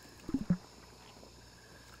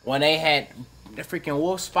 When they had the freaking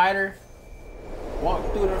wolf spider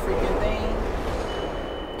walk through the freaking thing,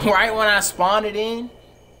 right when I spawned it in.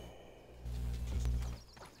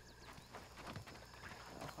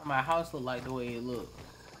 My house look like the way it look.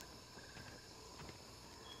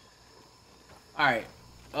 Alright.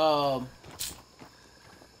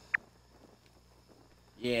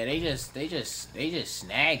 Yeah, they just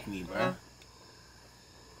snagged me, bro.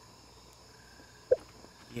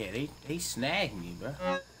 Yeah, they snagged me, bro.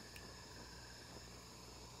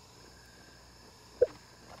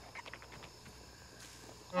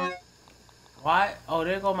 Why? Oh,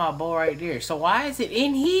 there go my bow right there. So why is it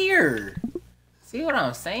in here? See what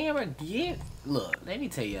I'm saying? Bro? Look, let me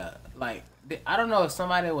tell you. Like, I don't know if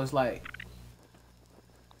somebody was like,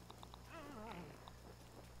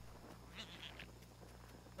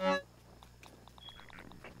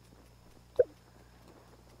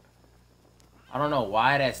 I don't know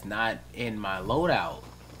why that's not in my loadout.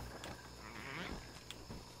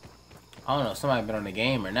 I don't know if somebody been on the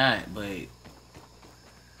game or not, but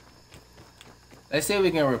let's see if we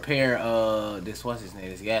can repair this what's his name,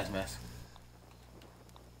 this gas mask.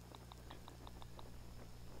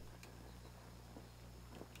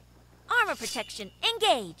 Armor protection,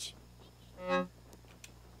 engage.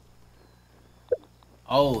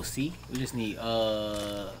 Oh, see? We just need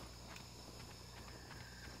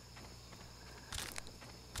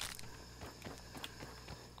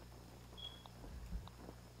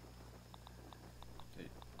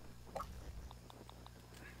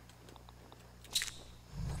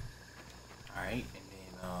Alright, and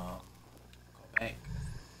then go back.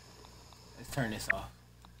 Let's turn this off.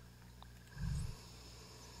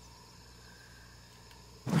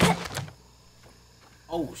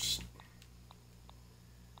 Oh shit.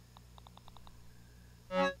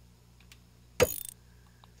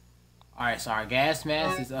 Alright, so our gas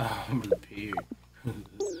mask is repaired.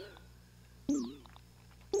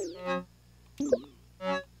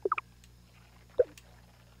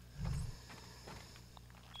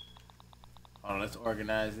 Oh, let's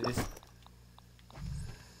organize this.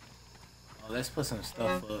 Oh, let's put some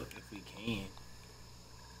stuff up if we can.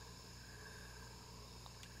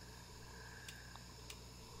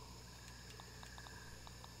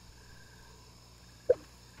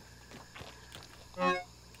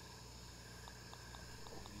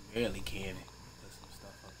 We barely can. Put some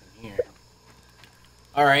stuff up in here.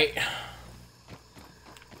 Alright.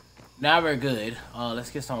 Now we're good.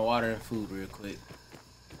 Let's get some water and food real quick.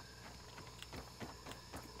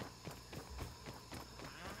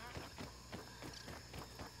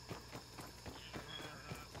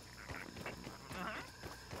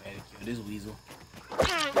 Gotta kill this weasel.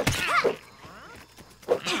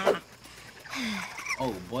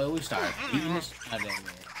 Oh boy, we started beating this out of that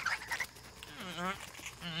man.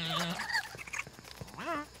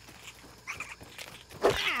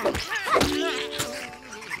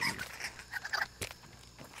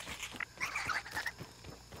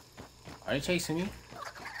 Are they chasing me?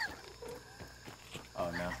 Oh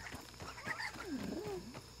no.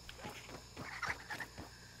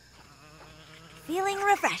 Feeling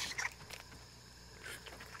refreshed.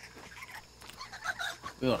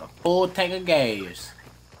 We're on a full tank of gas.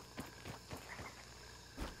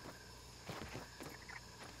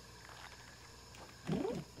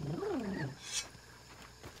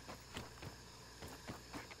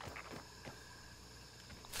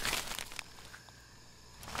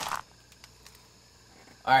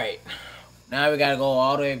 Alright, now we gotta go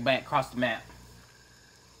all the way back across the map.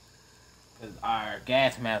 Because our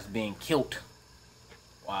gas map's being killed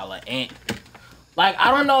while an ant. Like,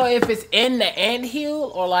 I don't know if it's in the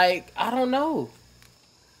anthill or like, I don't know.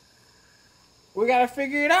 We gotta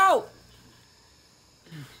figure it out.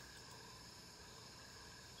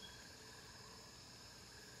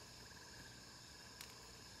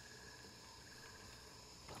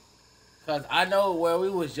 Cause I know where we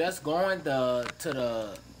was just going to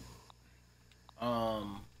the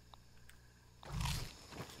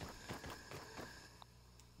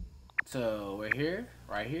so we're here,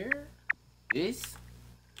 right here.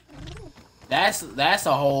 That's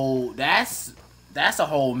a whole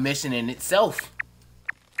mission in itself.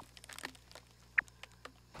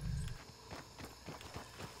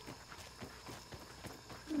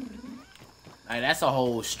 Like, that's a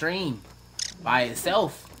whole stream by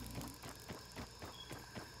itself.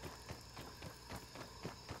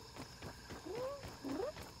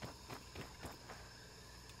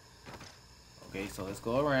 Okay, so let's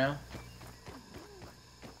go around.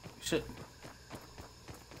 Should.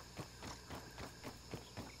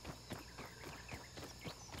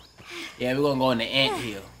 Yeah, we're gonna go in the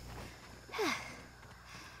anthill.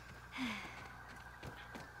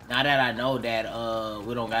 Now that I know that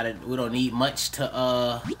we don't need much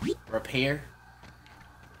to repair.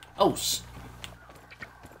 Oh shit.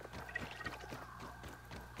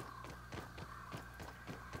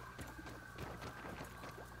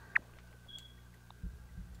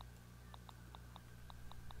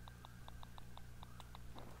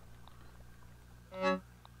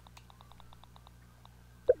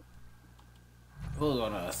 Who's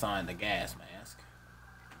gonna assign the gas mask?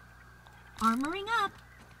 Armoring up.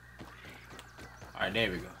 Alright,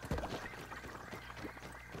 there we go.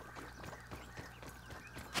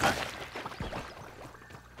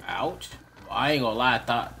 Ouch. Well, I ain't gonna lie, I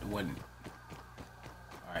thought when...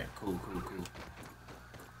 Alright, cool.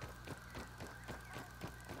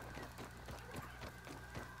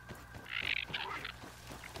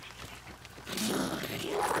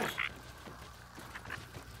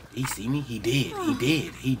 He see me? He did.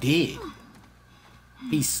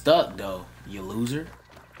 He's stuck though, you loser.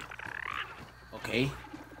 Okay.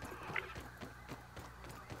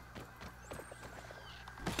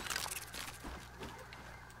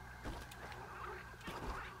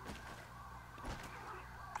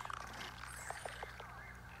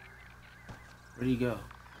 Where'd he go?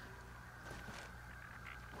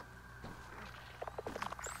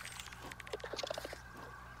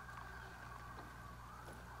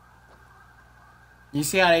 You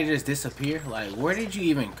see how they just disappear? Like, where did you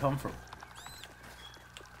even come from?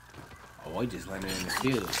 Oh, he just landed in the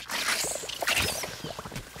field.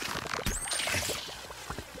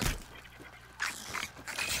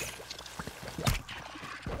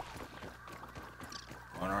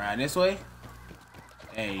 Going around this way?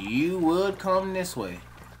 And you would come this way.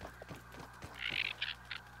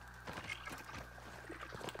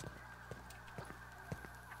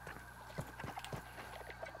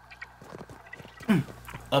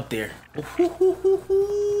 Up there.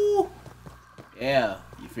 Yeah,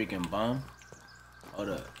 you freaking bum. Hold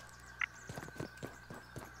up.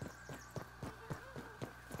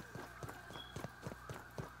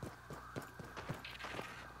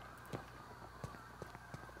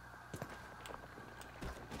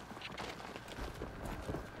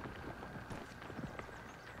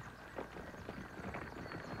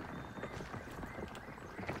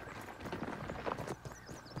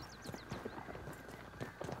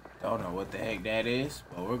 Don't know what the heck that is,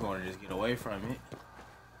 but we're going to just get away from it.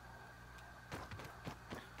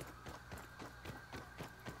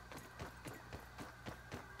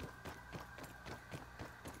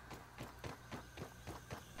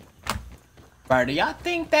 Bro, do y'all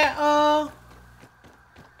think that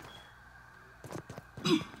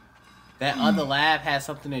that other lab has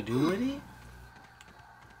something to do with it?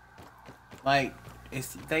 Like,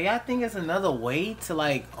 do y'all think it's another way to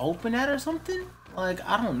like open that or something? Like,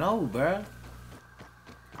 I don't know, bro.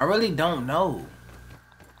 I really don't know.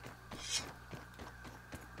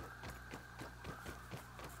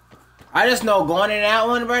 I just know going in that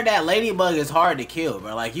one, bro, that ladybug is hard to kill,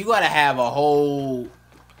 bro. Like, you gotta have a whole...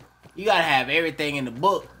 You gotta have everything in the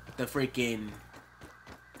book to freaking...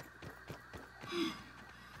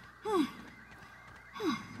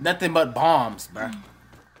 Nothing but bombs, bro.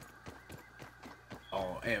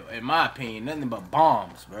 Oh, in my opinion, nothing but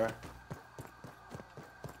bombs, bro.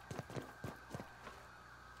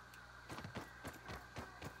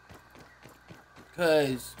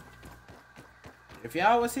 Cause if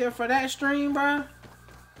y'all was here for that stream, bro,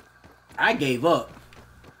 I gave up.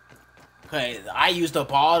 Cause I used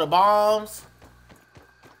up all the bombs.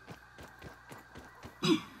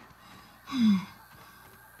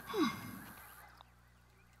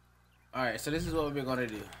 Alright, so this is what we're gonna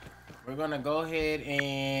do. We're gonna go ahead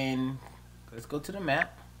and let's go to the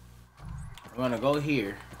map. We're gonna go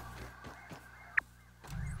here.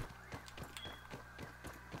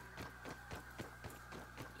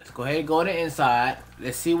 Go ahead and go to the inside.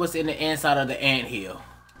 Let's see what's in the inside of the anthill.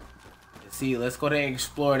 Let's go ahead and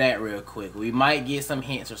explore that real quick. We might get some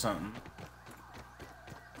hints or something.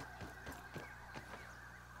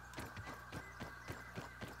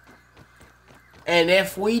 And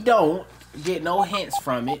if we don't get no hints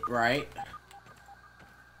from it, right?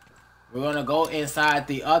 We're gonna go inside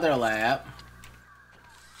the other lab.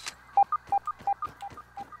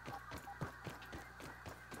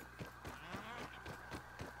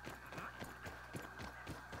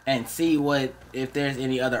 And see if there's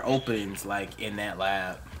any other openings like in that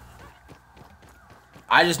lab.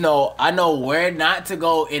 I know where not to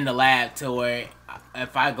go in the lab to where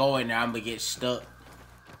if I go in there I'm gonna get stuck.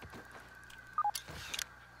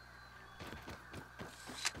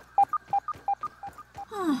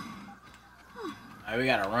 Alright, we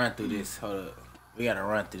gotta run through this. Hold up. We gotta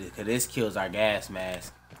run through this because this kills our gas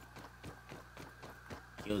mask.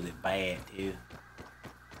 Kills it bad too.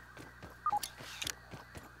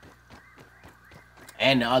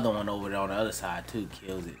 And the other one over there on the other side too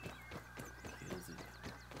kills it.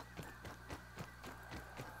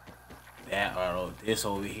 That or this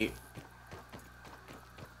over here.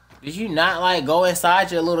 Did you not like go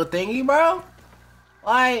inside your little thingy, bro?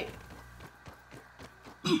 Like,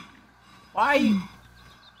 why are you?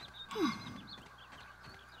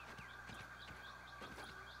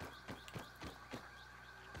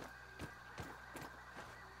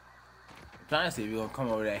 Trying to see if you're gonna come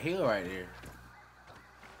over that hill right there.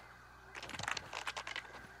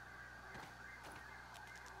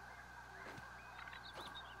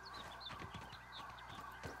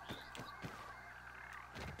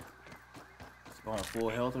 Let's go on full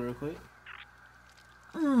health real quick.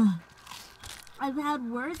 Ugh. I've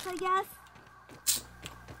had worse, I guess.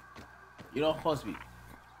 You don't supposed to be.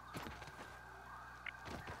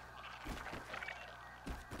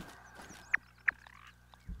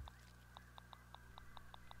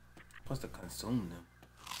 Supposed to consume them.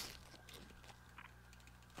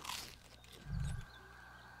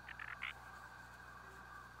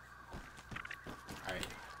 Alright.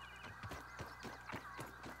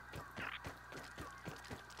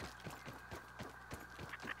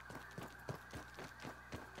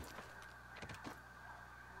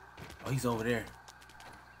 Oh, he's over there.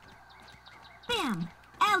 Bam!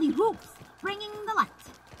 Alley hoops, bringing the light.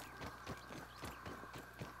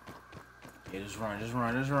 Yeah, just run, just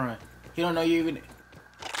run, just run. He don't know you even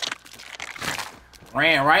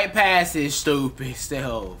ran right past his stupid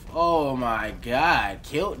self. Oh my god,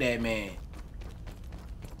 killed that man.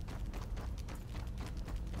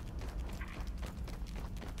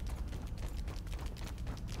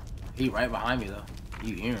 He right behind me though.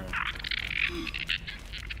 You hear him.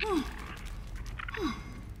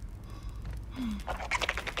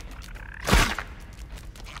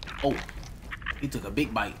 Oh, he took a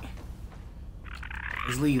big bite.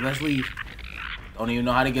 Let's leave, let's leave. Don't even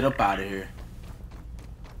know how to get up out of here.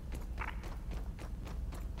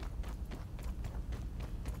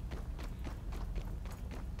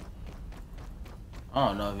 I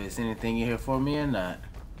don't know if it's anything in here for me or not.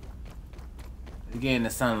 Let's get in the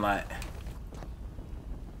sunlight.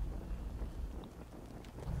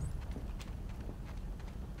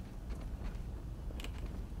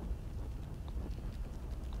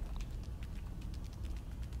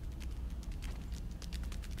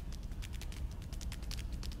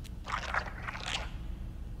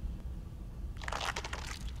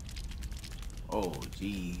 Oh,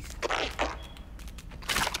 jeez.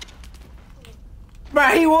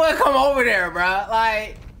 Bruh, he would come over there, bruh.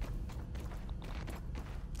 Like...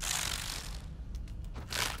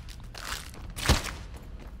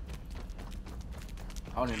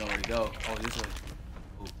 I don't even know where to go. Oh, this way.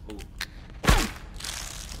 Ooh, ooh.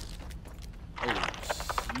 Oh,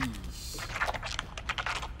 jeez.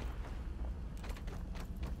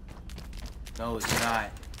 No, it's not.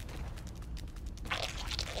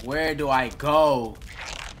 Where do I go?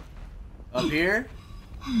 Up here?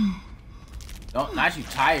 Don't, not you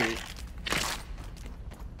tired.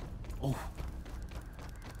 Oh.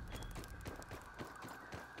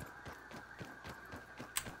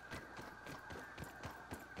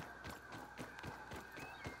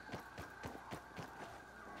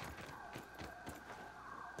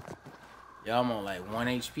 Yeah, I'm on like 1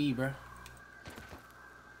 HP, bro.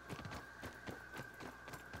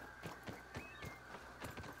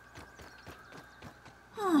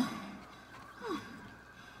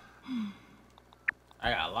 I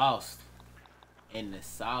got lost in the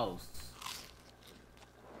sauce.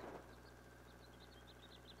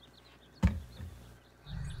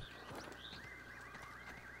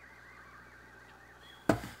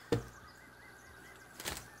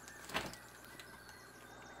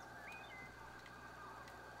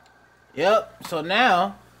 Yep, so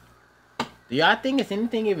now, do y'all think it's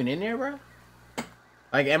anything even in there, bro?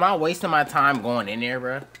 Like, am I wasting my time going in there,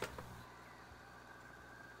 bro?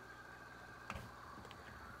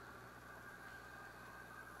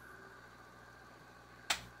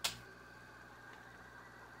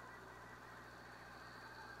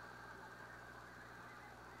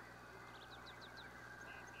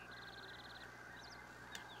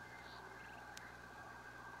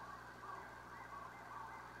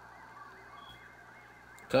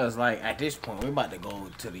 Cause like at this point we're about to go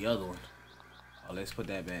to the other one. Oh, let's put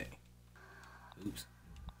that back. Oops.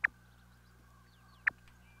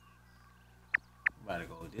 We're about to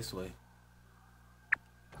go this way.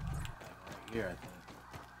 Right here, I think.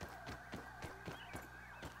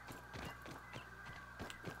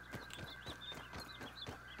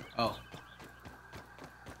 Oh.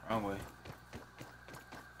 Wrong way.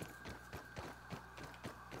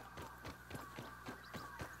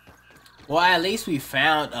 Well, at least we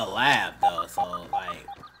found a lab though, so like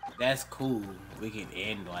that's cool. We can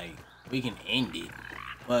end it.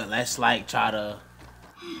 But let's like try to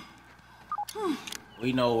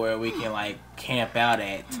we know where we can like camp out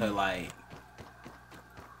at to like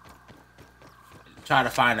try to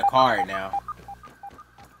find a card now.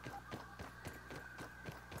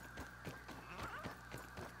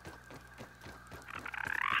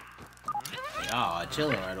 Y'all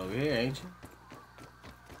chilling right over here, ain't you?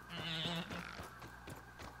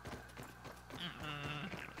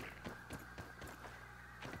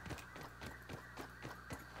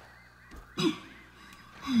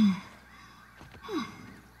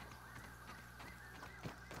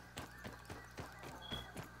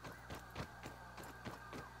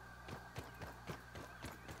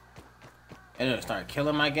 It'll start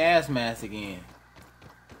killing my gas mask again.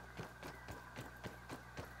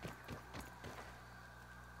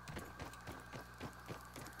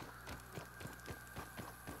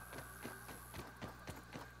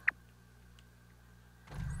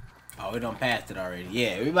 Oh, we done passed it already.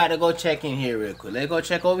 Yeah, we about to go check in here real quick. Let's go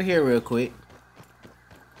check over here real quick.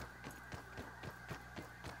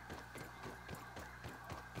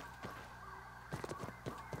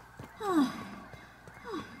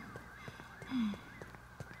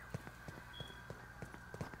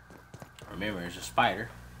 Remember, it's a spider.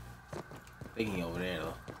 Thinking over there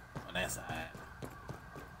though, on that side.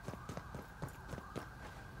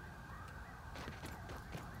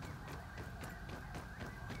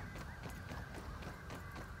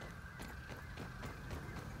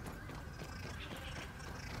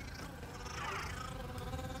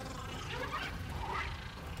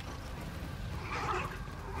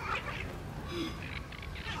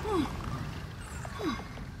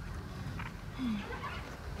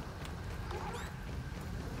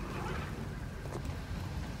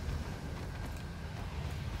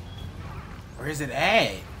 Where is it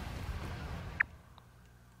at?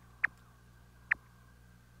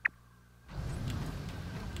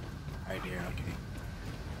 Right there, okay.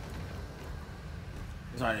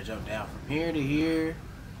 It's hard to jump down from here to here.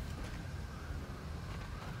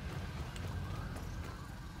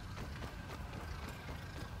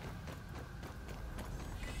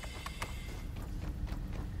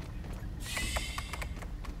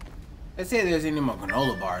 Let's see if there's any more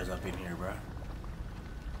granola bars up in here, bro.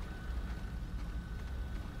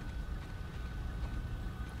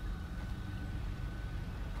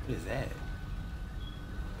 What is that?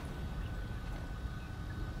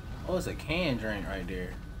 Oh, it's a canned drink right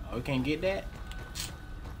there. Oh, we can't get that?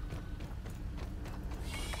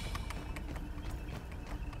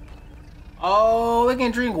 Oh, we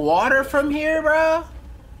can drink water from here, bro?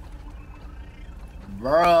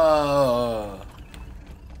 Bro.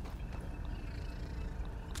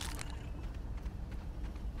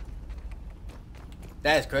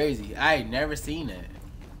 That's crazy. I ain't never seen it.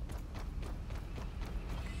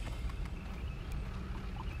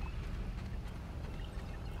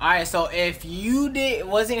 Alright, so if you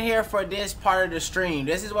wasn't here for this part of the stream,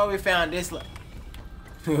 this is where we found this.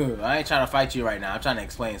 I ain't trying to fight you right now. I'm trying to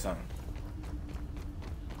explain something.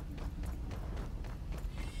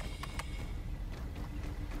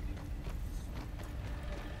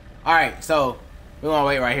 Alright, so we're gonna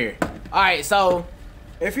wait right here. Alright, so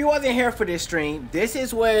if you wasn't here for this stream, this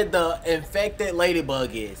is where the infected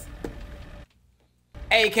ladybug is.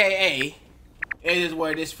 AKA, it is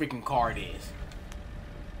where this freaking card is.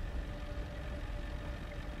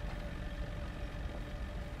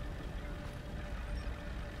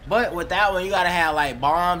 But with that one, you gotta have like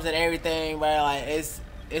bombs and everything, bro. Like it's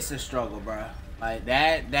a struggle, bro. Like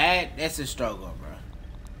that's a struggle, bro.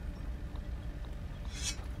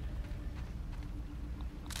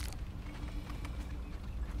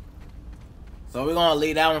 So we're gonna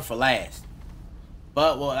leave that one for last.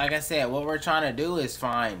 But well, like I said, what we're trying to do is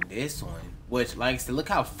find this one, which like I said, look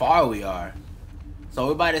how far we are. So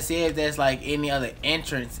we're about to see if there's like any other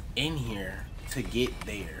entrance in here to get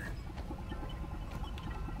there.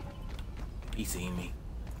 He seen me.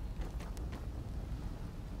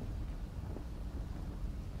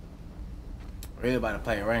 Really about to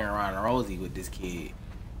play Ring Around the Rosie with this kid.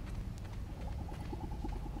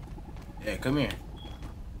 Yeah, come here.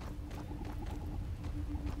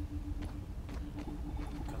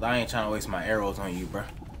 Cause I ain't trying to waste my arrows on you, bro.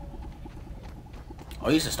 Oh,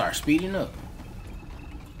 you should start speeding up.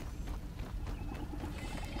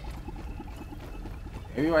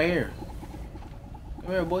 Hey, you right here.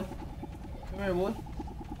 Come here, boy. Come here, boy.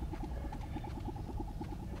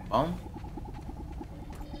 Boom.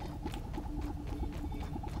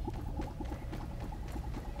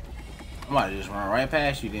 I'm about to just run right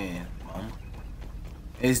past you then. Boom.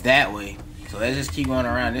 It's that way. So let's just keep going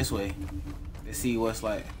around this way. Let's see what's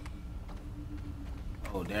like.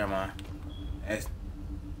 Oh, there mind. That's...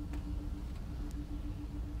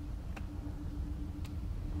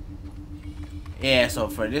 Yeah, so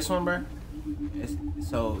for this one, bro.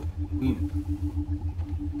 So we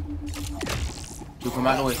come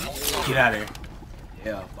out the way. Get out of here.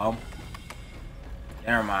 Yeah, bum.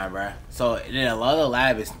 Never mind, bro. So the other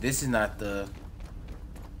lab is this is not the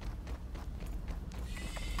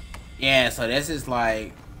Yeah, so this is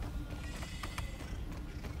like,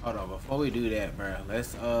 hold on, before we do that, bro,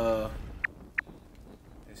 let's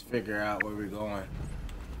figure out where we're going.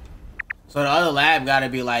 So the other lab gotta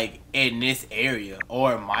be like in this area,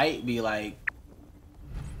 or it might be like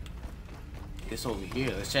this over here.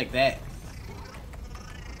 Let's check that.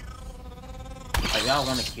 Like, y'all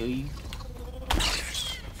wanna kill you?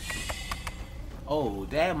 Oh,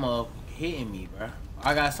 that mother hitting me, bro.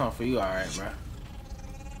 I got something for you, alright, bro.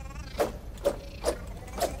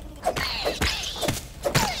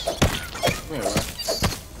 Come here, bro.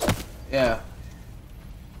 Yeah.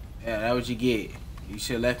 Yeah, that's what you get. You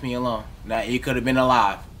should have left me alone. Now, you could have been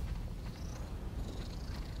alive.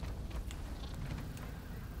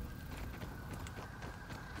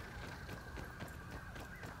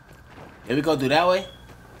 Did we go through that way?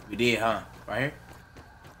 We did, huh? Right here?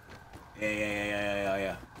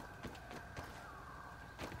 Yeah.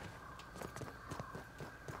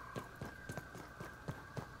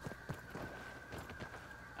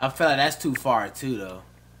 I feel like that's too far, too, though.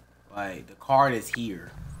 Like, the card is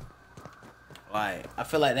here. Like, I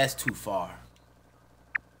feel like that's too far.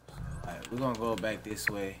 Like, we're gonna go back this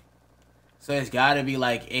way. So it's gotta be,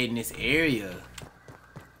 like, in this area.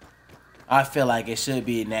 I feel like it should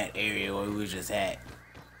be in that area where we were just at.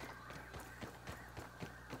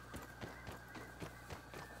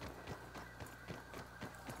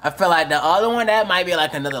 I feel like the other one, that might be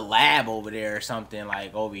like another lab over there or something.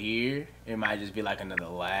 Like over here, it might just be like another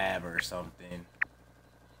lab or something.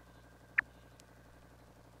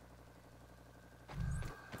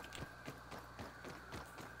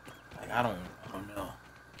 Like, I don't know.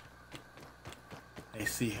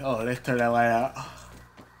 Let's see. Oh, let's turn that light out.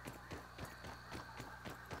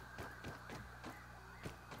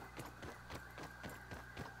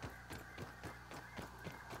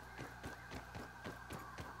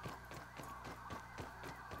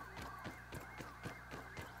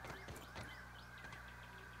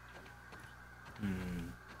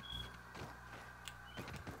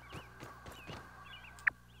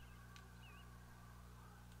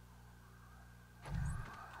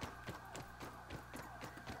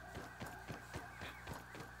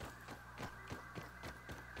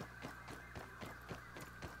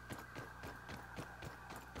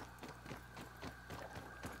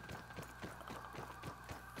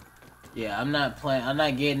 Yeah, I'm not playing. I'm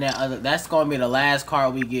not getting that other. That's gonna be the last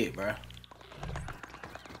card we get, bro.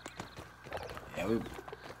 Yeah, we.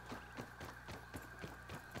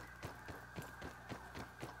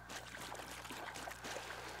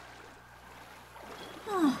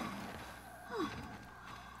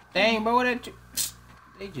 Dang, bro, what that?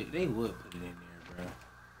 They would put it in there, bro.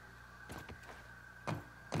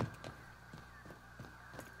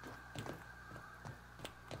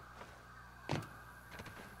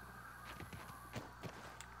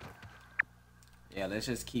 Yeah, let's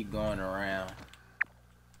just keep going around.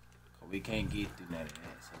 We can't get through none of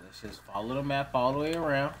that. So let's just follow the map all the way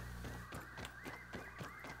around.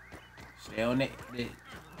 Stay on it.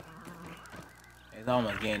 It's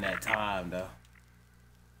almost getting that time, though.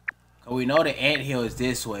 Cause we know the anthill is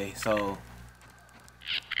this way, so.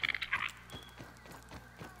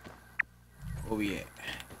 Where we at?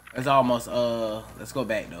 It's almost, let's go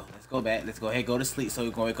back, though. Let's go back. Let's go ahead, go to sleep so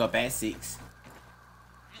we can wake up at 6.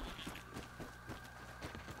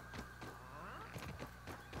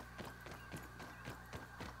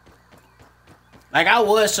 Like, I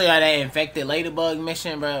would show y'all that infected ladybug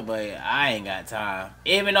mission, bro, but I ain't got time.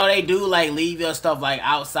 Even though they do, like, leave your stuff, like,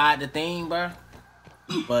 outside the thing, bro.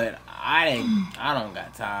 But I don't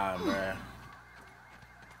got time, bro.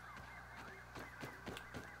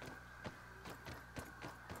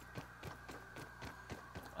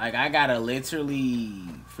 Like, I gotta literally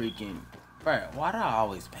freaking... Bro, why do I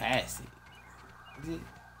always pass it? Is it...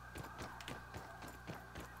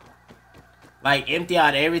 Like, empty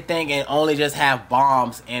out everything and only just have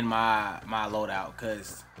bombs in my loadout,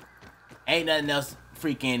 cause ain't nothing else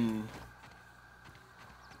freaking.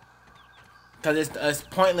 Cause it's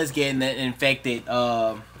pointless getting the infected.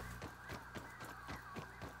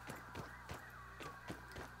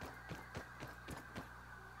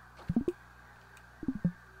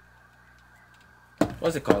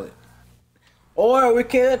 What's it called? Or we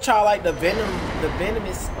can try like the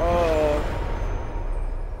venomous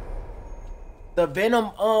the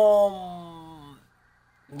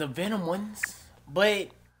venom ones, but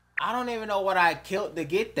I don't even know what I killed to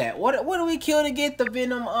get that. What do we kill to get the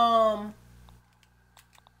venom?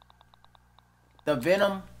 The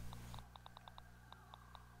venom.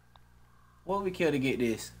 What do we kill to get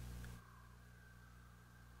this?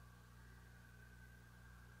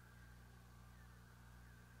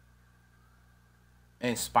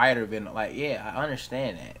 And spider venom. Like, yeah, I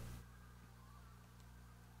understand that.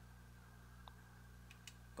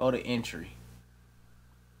 Go to entry.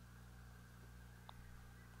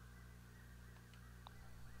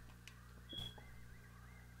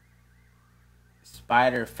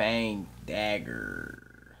 Spider fang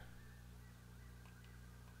dagger.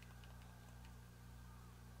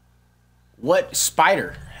 What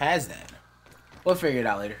spider has that? We'll figure it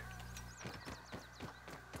out later.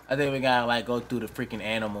 I think we gotta like go through the freaking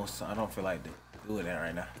animals. So I don't feel like doing that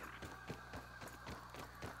right now.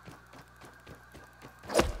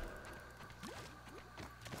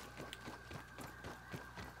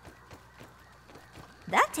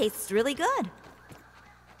 That tastes really good.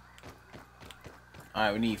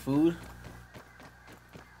 Alright, we need food.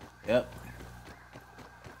 Yep.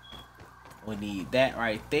 We need that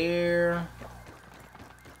right there.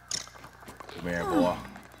 Come here, boy.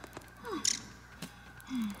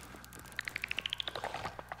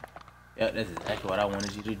 Yep, that's exactly what I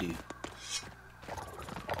wanted you to do.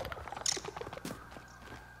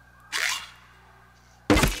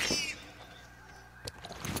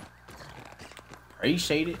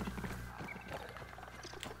 Appreciate it.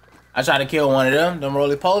 I tried to kill one of them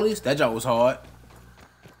roly polies. That joke was hard.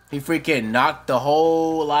 He freaking knocked the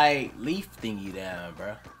whole like leaf thingy down,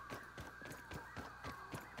 bro.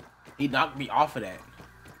 He knocked me off of that.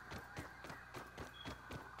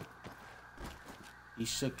 He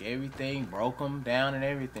shook everything, broke them down and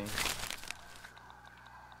everything.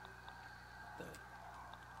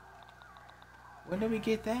 When did we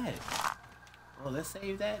get that? Well, let's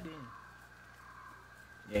save that then.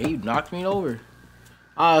 Yeah, he knocked me over.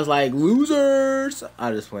 I was like, losers.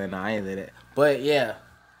 I just playing. Nah, I ain't did it. But yeah,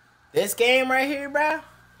 this game right here, bro.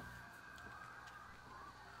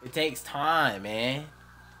 It takes time, man.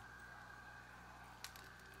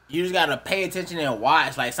 You just gotta pay attention and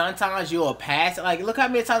watch. Like sometimes you'll pass it. Like look how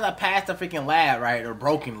many times I passed the freaking lab, right? Or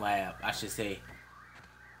broken lab, I should say.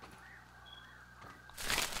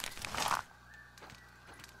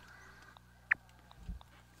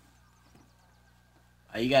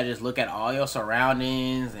 You gotta just look at all your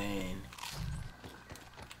surroundings and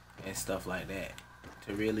stuff like that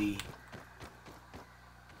to really.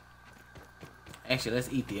 Actually,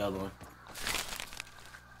 let's eat the other one.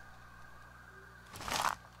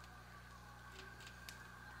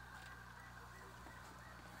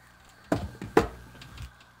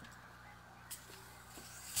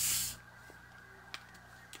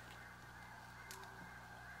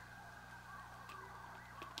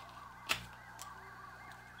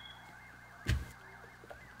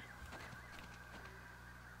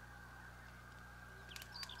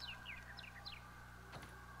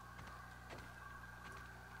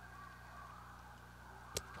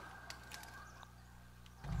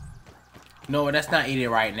 No, that's not eating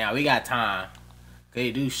right now. We got time.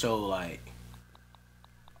 They do show like.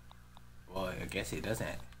 Well, I guess it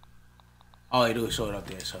doesn't. Oh, they do show it up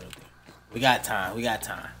there. Show it up there. We got time. We got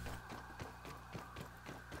time.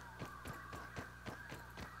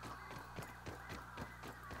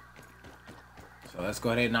 So let's go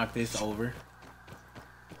ahead and knock this over.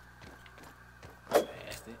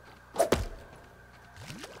 Past it.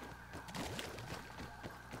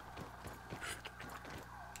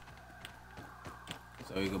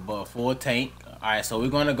 So we can build a full tank. Alright, so we're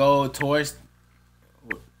gonna go towards.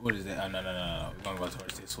 What is that? Oh, no. We're gonna go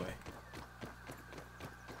towards this way.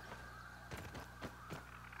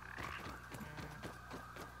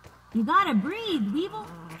 You gotta breathe, Weevil.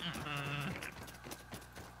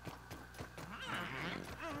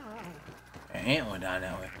 An ant went down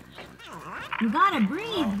that way. You gotta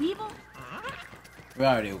breathe, Weevil.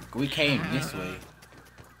 We came this way.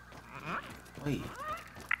 Wait.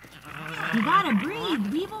 You gotta breathe,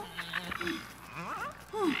 Weevil.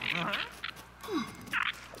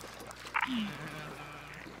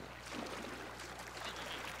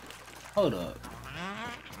 Hold up.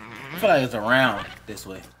 I feel like it's around this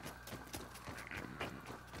way.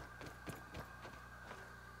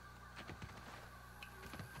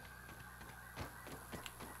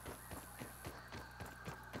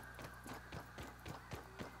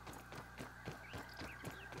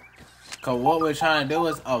 Cause what we're trying to do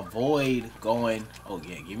is avoid going. Oh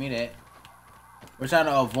yeah, give me that. We're trying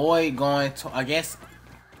to avoid going to. I guess.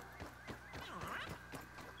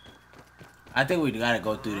 I think we gotta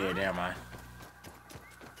go through there. Never mind.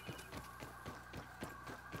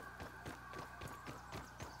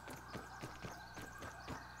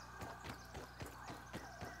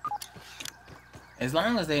 As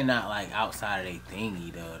long as they not like outside of their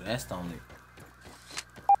thingy though, that's the only.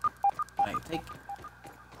 Like take.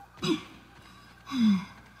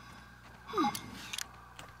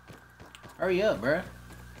 Hurry up, bruh.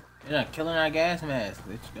 They're not killing our gas mask.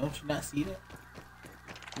 Don't you not see that?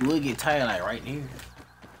 You would get tired like right there.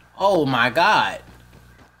 Oh my god.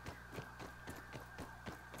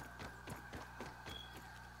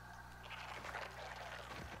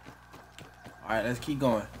 Alright, let's keep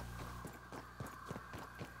going.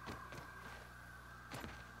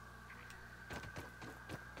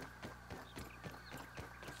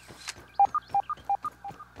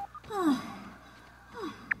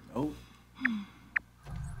 Oh.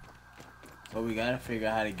 So we gotta figure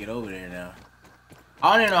out how to get over there now.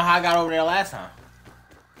 I don't even know how I got over there last time.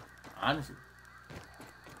 Honestly.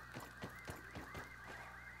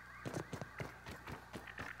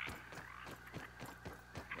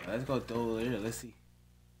 Yeah, let's go through over there. Let's see.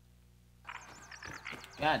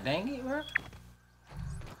 God dang it, bro.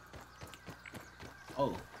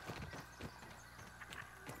 Oh.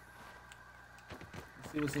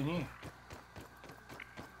 Let's see what's in here.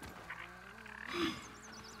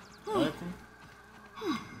 Nothing.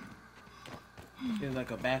 Feels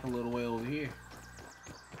like a back a little way over here.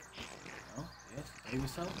 No? Yes? Maybe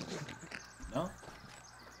so? No?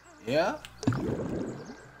 Yeah?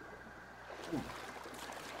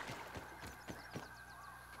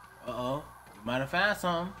 Uh-oh. We might have found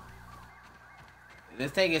something.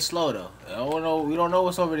 Let's take it slow though. I don't know. We don't know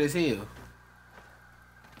what's over this hill.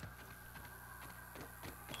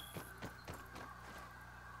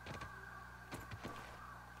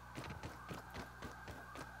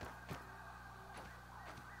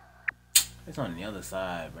 It's on the other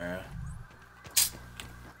side, bro.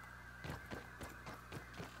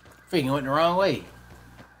 Freaking went the wrong way.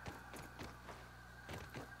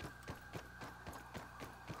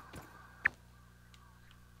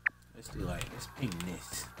 Let's do like, let's ping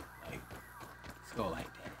this. Like, let's go like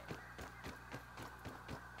that.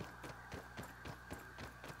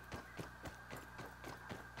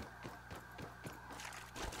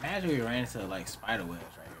 Imagine we ran into like spider webs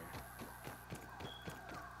right here.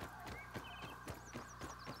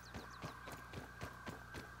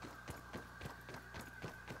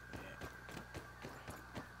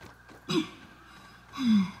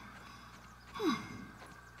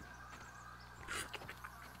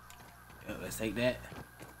 Yep, let's take that.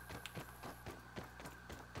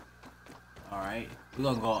 Alright, we're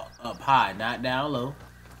gonna go up high, not down low.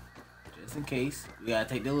 Just in case. We gotta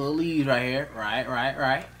take the little leaves right here.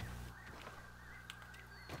 Right.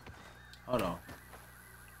 Hold on.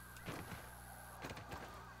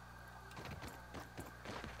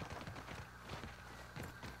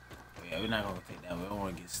 Yeah, we're not gonna take that. We don't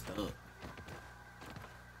wanna get stuck.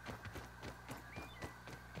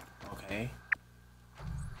 Okay.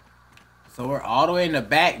 So we're all the way in the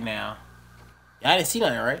back now. Y'all didn't see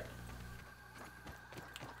nothing, right?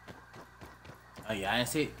 Oh yeah, I didn't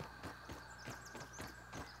see it.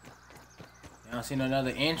 Y'all don't see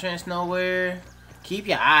another entrance nowhere? Keep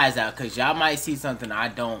your eyes out, cause y'all might see something I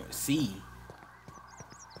don't see.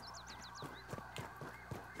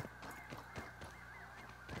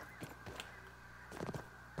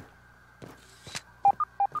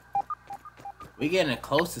 We getting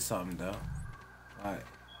close to something though. Like,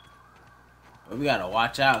 but we gotta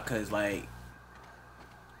watch out, cause like,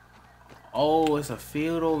 oh, it's a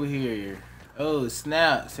field over here. Oh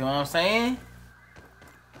snap! See what I'm saying?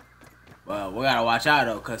 But we gotta watch out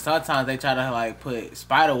though, cause sometimes they try to like put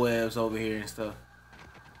spider webs over here and stuff.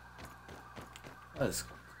 I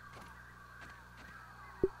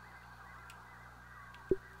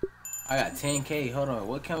got 10K. Hold on,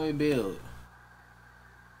 what can we build?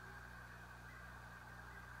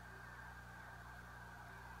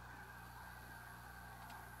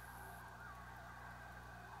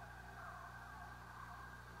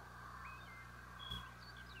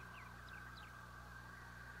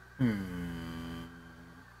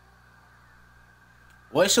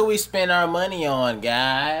 What should we spend our money on,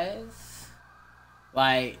 guys?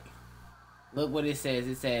 Like, look what it says.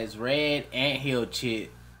 It says red anthill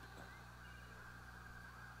chip.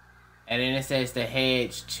 And then it says the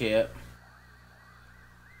hedge chip.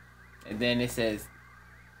 And then it says,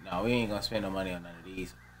 no, we ain't gonna spend no money on none of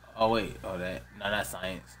these. Oh, wait. Oh, that. No, not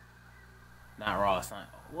science. Not raw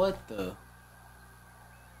science. What the?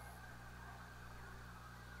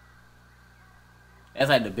 That's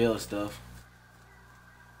like the build stuff.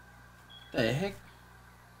 The heck?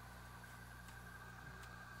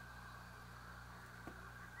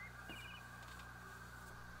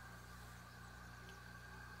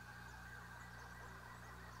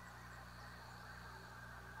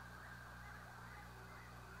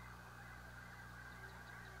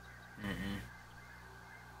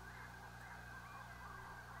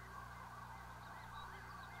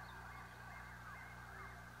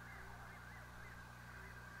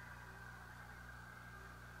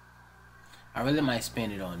 I really might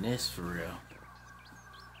spend it on this for real.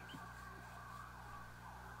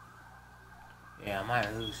 Yeah, I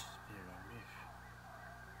might lose spend it on this.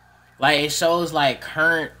 Like it shows like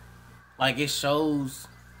current, like it shows.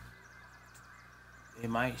 It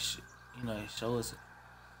might, you know, it shows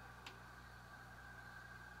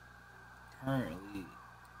currently.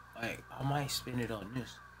 Like I might spend it on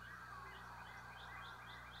this.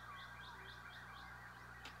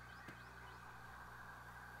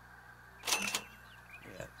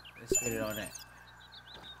 Yeah, let's spend it on that.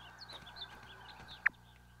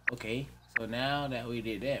 Okay, so now that we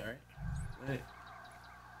did that, right?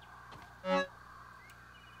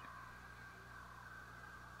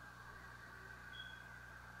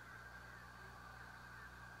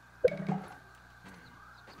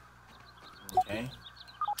 Okay.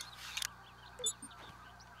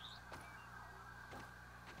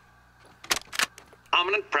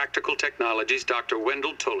 Prominent Practical Technologies, Dr.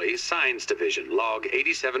 Wendell Tully, Science Division, log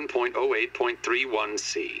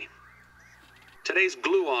 87.08.31C. Today's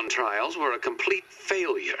gluon trials were a complete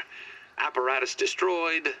failure. Apparatus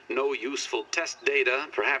destroyed, no useful test data.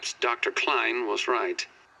 Perhaps Dr. Klein was right.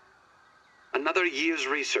 Another year's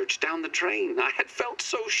research down the drain. I had felt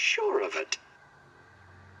so sure of it.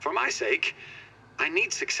 For my sake, I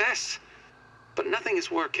need success. But nothing is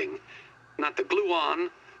working. Not the gluon,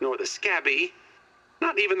 nor the scabby,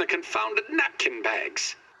 not even the confounded napkin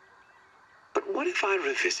bags. But what if I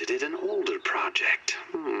revisited an older project?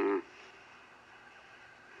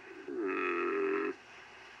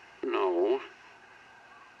 No.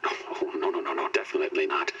 Oh, no, definitely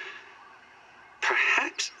not.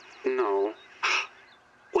 Perhaps, no.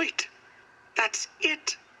 Wait, that's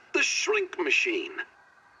it. The shrink machine.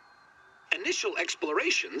 Initial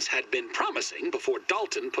explorations had been promising before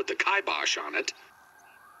Dalton put the kibosh on it.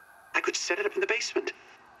 I could set it up in the basement.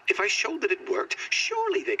 If I showed that it worked,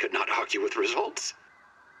 surely they could not argue with results.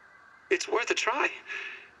 It's worth a try.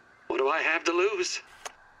 What do I have to lose?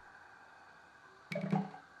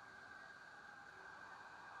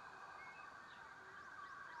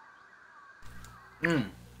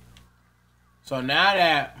 So now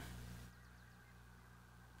that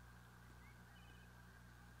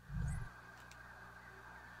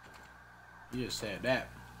you just said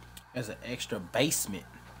that as an extra basement.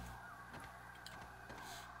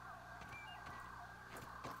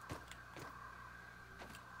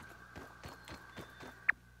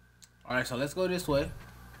 Alright, so let's go this way.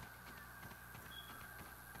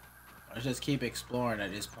 Let's just keep exploring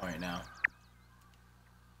at this point now.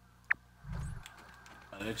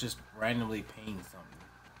 Let's just randomly ping something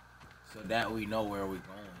so that we know where we're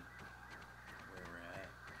going, where we're at.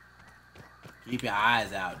 Keep your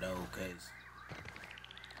eyes out though, cause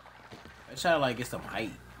let's try to like get some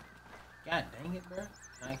height. God dang it, bro!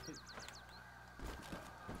 It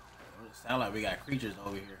sound like we got creatures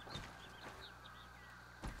over here.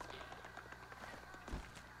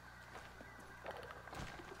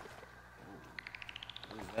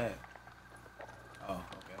 What is that? Oh,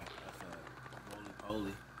 okay. That's a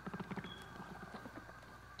roly-poly.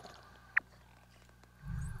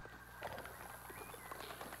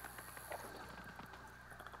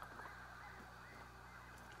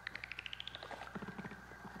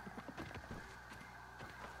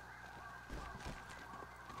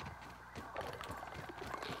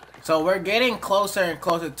 So we're getting closer and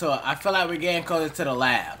closer to it. I feel like we're getting closer to the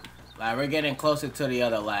lab. Like we're getting closer to the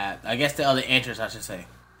other lab. I guess the other entrance, I should say.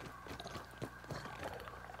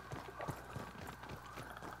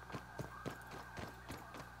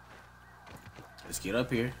 Let's get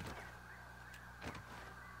up here.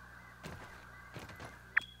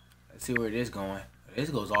 Let's see where this going.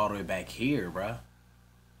 This goes all the way back here, bruh.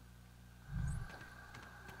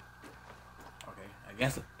 Okay, I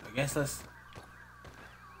guess let's.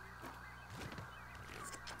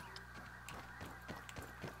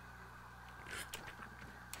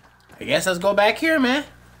 I guess let's go back here, man.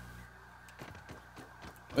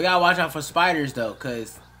 We gotta watch out for spiders though,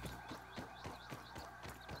 cause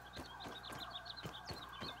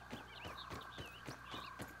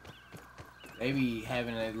they be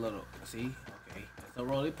having a little. See, okay, that's a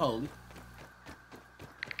roly poly.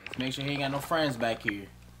 Let's make sure he ain't got no friends back here.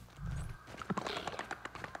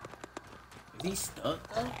 Is he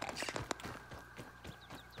stuck though?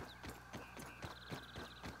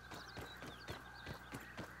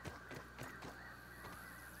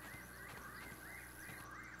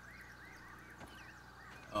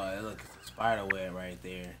 Oh, look, it's a spider web right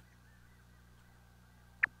there.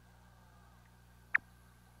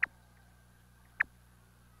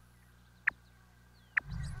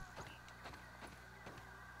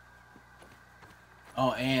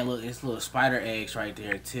 Oh, and look, it's little spider eggs right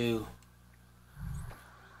there too.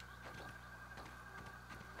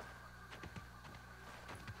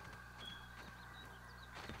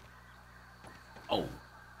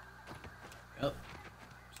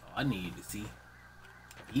 I needed to see.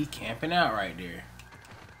 He camping out right there.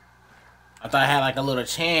 I thought I had like a little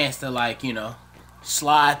chance to like, you know,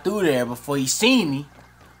 slide through there before he seen me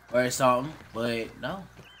or something, but no.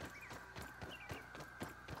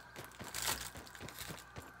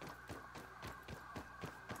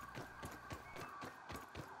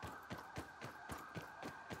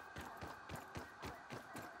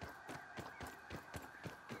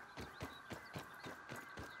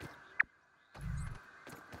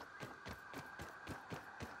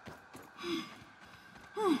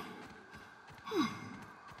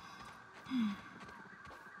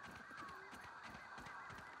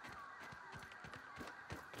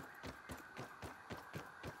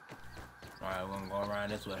 Alright, we're gonna go around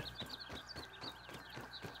this way.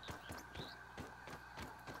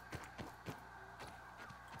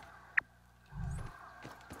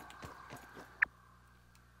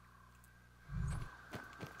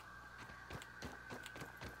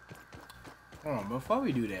 Hold on, before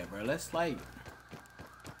we do that, bro, let's see Reminds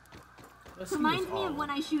what's me of all- when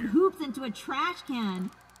I shoot hoops into a trash can.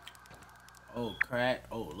 Oh, crap.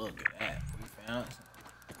 Oh, look at that. We found something.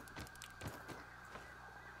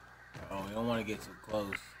 Oh, we don't want to get too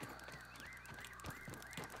close.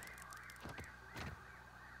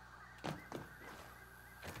 Here's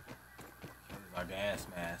our gas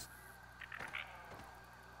mask.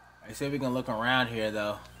 I said we can look around here,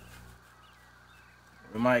 though.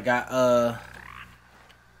 We might got,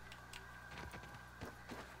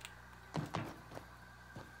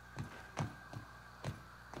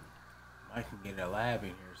 I can get a lab in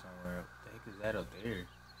here somewhere. What the heck is that up there?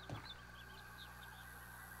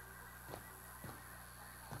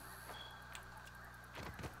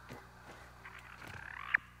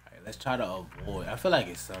 Alright, let's try to avoid. I feel like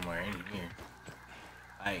it's somewhere in here.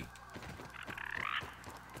 Like.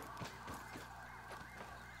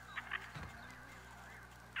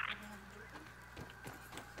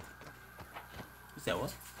 You said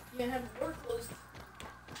what? You didn't have the door closed.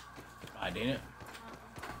 I didn't.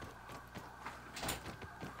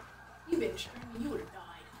 You been screaming, you would have died.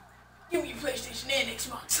 Give me your PlayStation and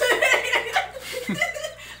Xbox.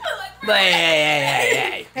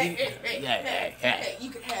 Hey, Hey, you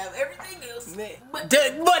can have everything else. But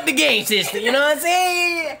the game system, you know what I'm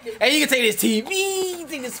saying? And you can take this TV, you can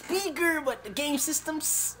take the speaker, but the game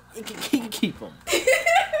systems, you can keep them.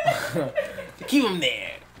 Keep them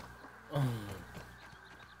there.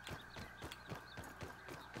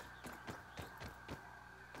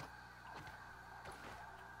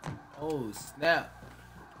 Oh, snap.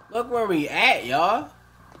 Look where we at, y'all.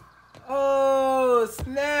 Oh,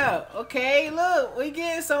 snap. Okay, look. We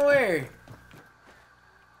getting somewhere.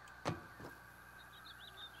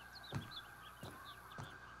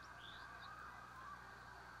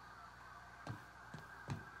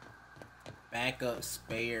 Backup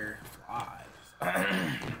spare flies.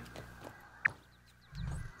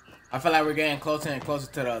 I feel like we're getting closer and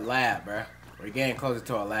closer to the lab, bro. We're getting closer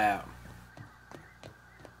to a lab.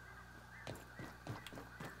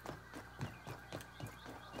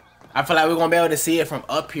 I feel like we're gonna be able to see it from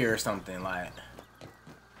up here or something, like.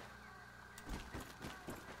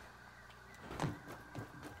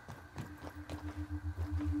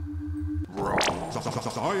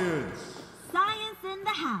 Science! Science in the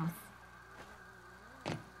house.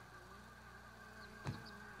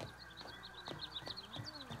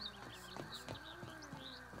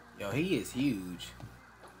 Yo, he is huge.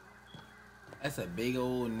 That's a big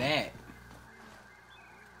old gnat.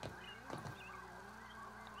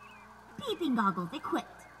 Peeping goggles equipped.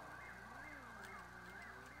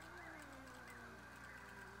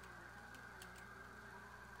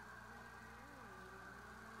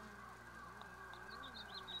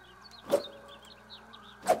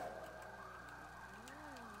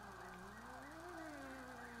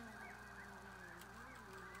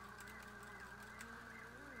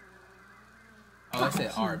 Oh, it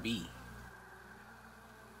said RB.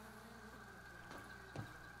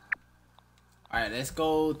 Alright, let's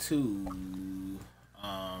go to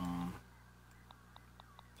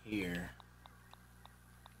here.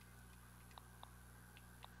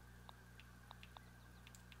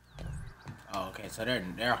 Oh, okay, so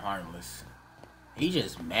they're harmless. He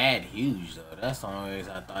just mad huge though. That's the only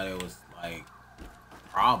reason I thought it was like a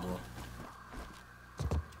problem.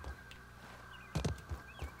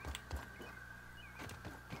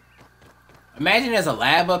 Imagine there's a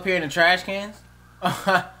lab up here in the trash cans.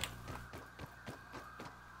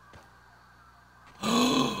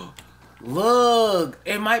 Look,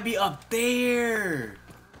 it might be up there.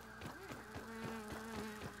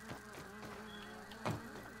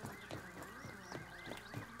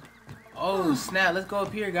 Oh snap, let's go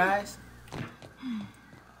up here, guys.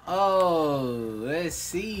 Oh, let's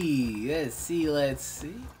see. Let's see. Let's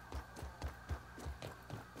see.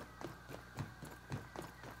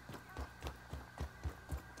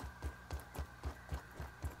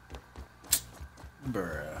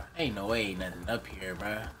 Bruh. Ain't no way ain't nothing up here,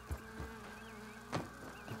 bruh.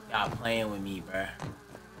 Y'all playing with me, bruh.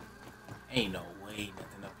 Ain't no way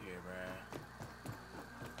nothing up here,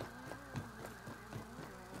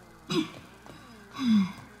 bruh.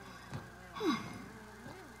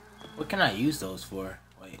 What can I use those for?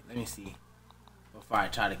 Wait, let me see. Before I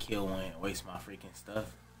try to kill one and waste my freaking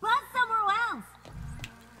stuff. Run somewhere else.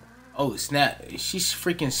 Oh, snap. She's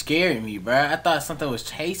freaking scaring me, bruh. I thought something was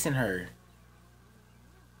chasing her.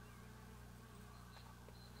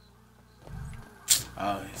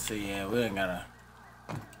 Oh, so yeah, we ain't gotta.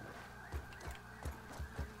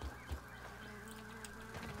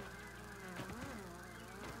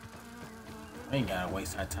 We ain't gotta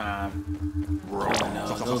waste our time.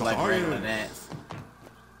 Those like regular gnats.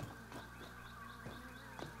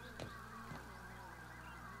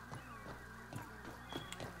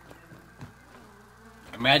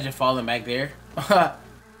 Imagine falling back there.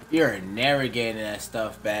 You're never getting that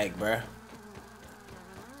stuff back, bruh.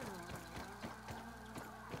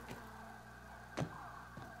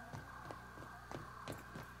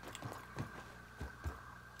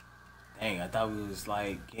 Dang, I thought we was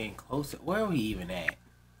like getting closer. Where are we even at? Let's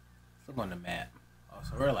look on the map. Oh,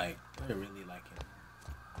 so we're really like it.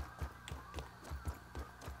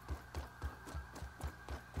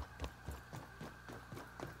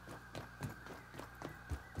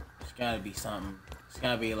 It's gotta be something. It's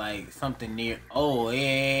gotta be like something near. Oh,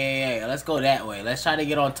 yeah. Let's go that way. Let's try to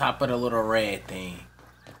get on top of the little red thing.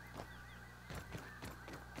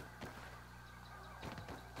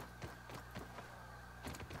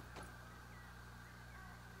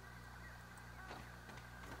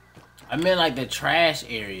 I'm in like the trash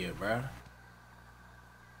area, bro.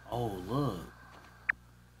 Oh, look.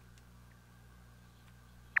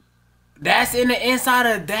 That's in the inside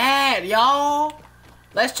of that, y'all.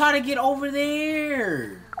 Let's try to get over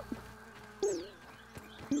there.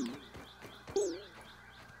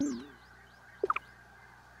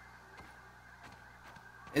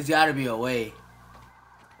 It's gotta be a way.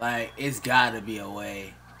 Like, it's gotta be a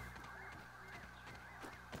way.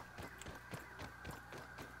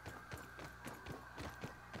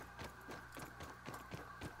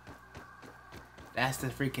 That's the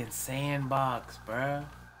freaking sandbox, bruh.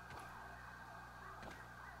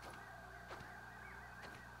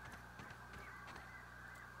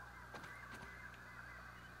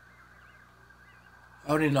 I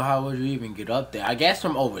don't even know how would you even get up there. I guess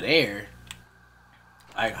from over there.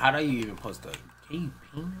 Like, how do you even post the can you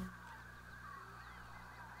ping?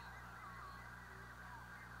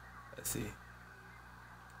 Let's see.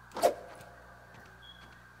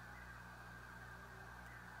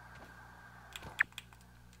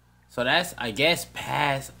 So that's, I guess,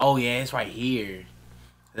 past. Oh yeah, it's right here.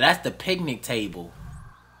 That's the picnic table.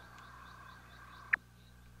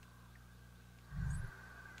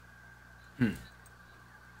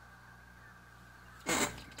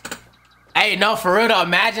 Hey, no, for real though.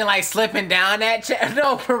 Imagine like slipping down that.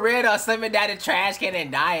 No, for real though, slipping down the trash can and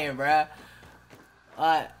dying, bruh.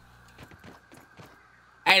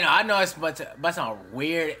 Hey, no, I know it's but some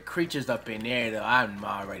weird creatures up in there though. I'm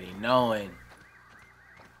already knowing.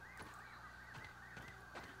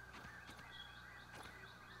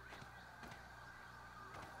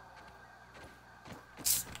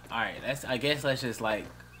 Alright, I guess let's just like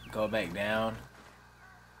go back down.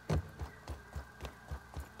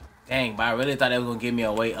 Dang, but I really thought it was gonna give me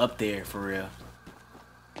a way up there for real.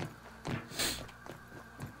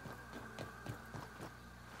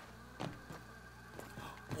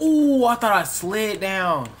 Ooh, I thought I slid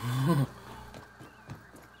down.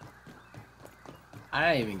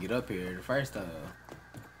 I didn't even get up here the first time.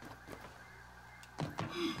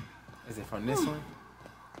 Is it from this one?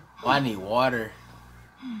 Oh, I need water.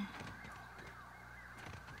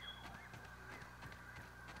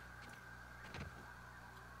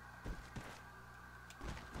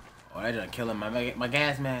 Oh, that just killing my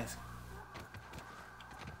gas mask.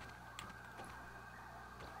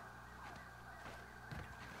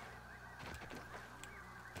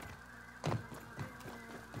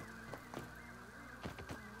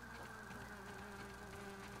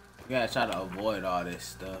 We gotta try to avoid all this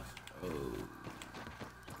stuff. Oh.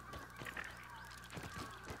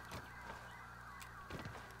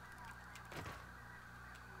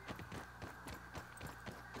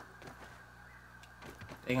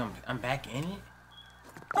 I'm back in it?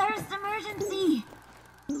 Thirst emergency.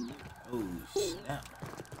 Oh, snap.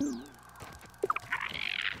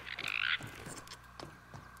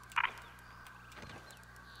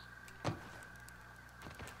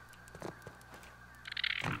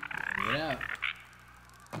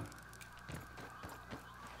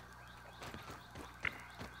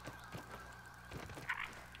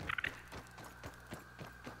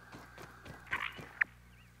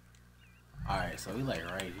 Alright, so we like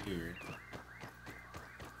right here.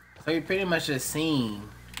 So you pretty much just seen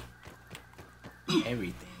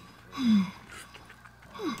everything. Oh,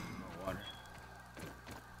 no water.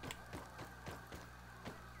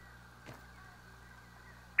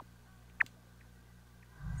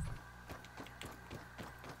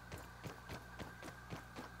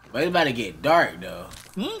 But it's about to get dark though.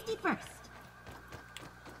 Safety first.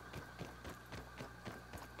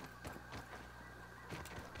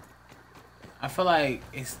 I feel like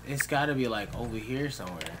it's gotta be like over here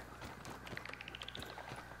somewhere.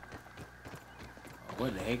 Oh,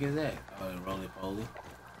 what the heck is that? Oh, roly poly.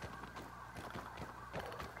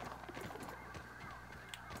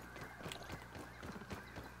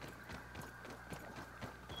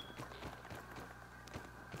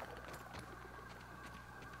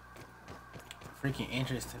 Freaking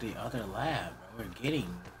entrance to the other lab. We're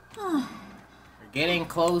getting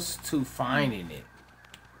close to finding it.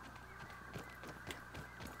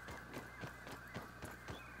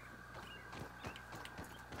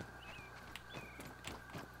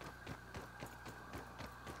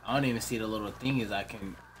 I don't even see the little thingies I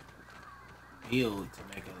can build to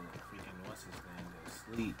make a freaking what's his name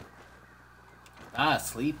go sleep. Not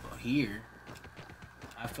sleep here.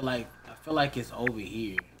 I feel like it's over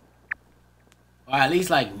here. Or at least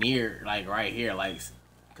like near, like right here, like,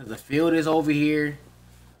 cause the field is over here.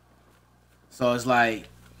 So it's like,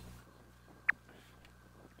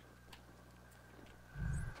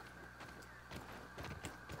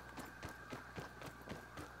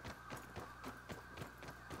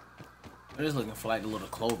 I'm just looking for like the little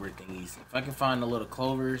clover thingies. If I can find the little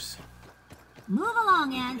clovers. Move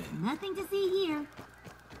along, Ants. Nothing to see here.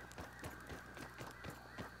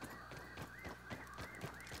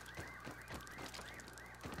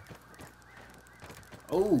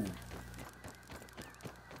 Oh.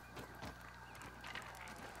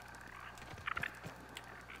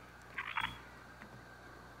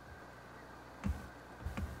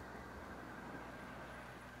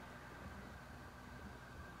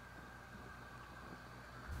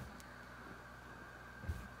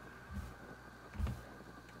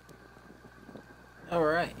 All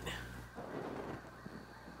right.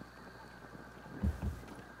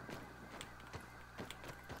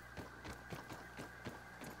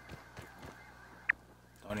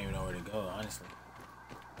 Don't even know where to go, honestly.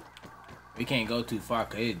 We can't go too far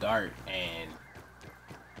because it's dark and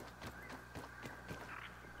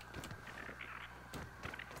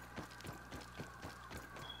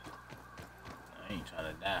I ain't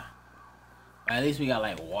trying to die. But at least we got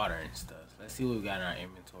like water and stuff. Let's see what we got in our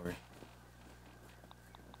inventory.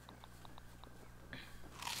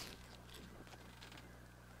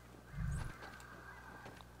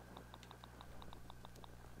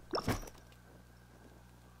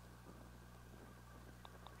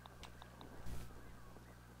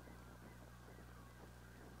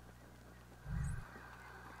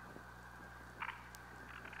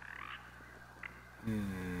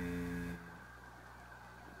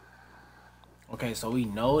 Okay, so we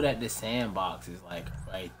know that the sandbox is like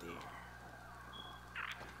right there.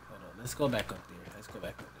 Hold on, let's go back up there. Let's go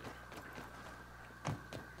back up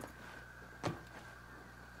there.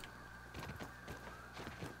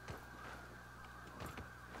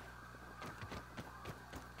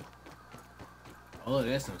 Oh, look,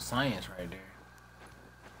 there's some science right there.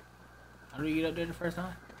 How do we get up there the first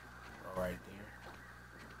time? Oh, right there.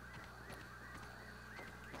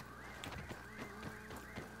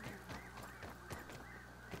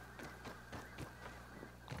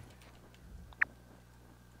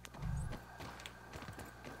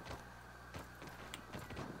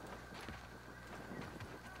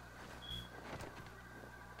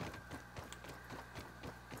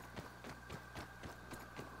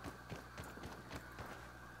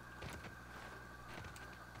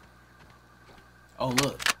 Oh,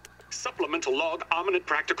 look. Supplemental log, ominous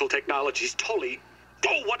practical technologies, Tully.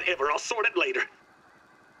 Oh, whatever, I'll sort it later.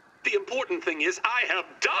 The important thing is I have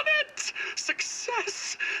done it!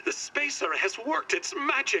 Success! The spacer has worked its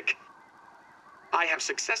magic. I have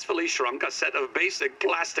successfully shrunk a set of basic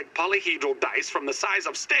plastic polyhedral dice from the size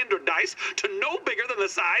of standard dice to no bigger than the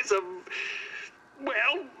size of,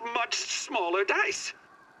 well, much smaller dice.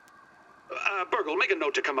 Burgle, make a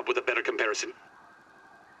note to come up with a better comparison.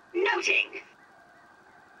 Noting.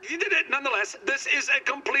 You did it nonetheless. This is a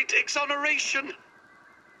complete exoneration.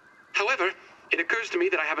 However, it occurs to me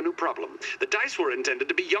that I have a new problem. The dice were intended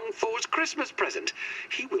to be young Foe's Christmas present.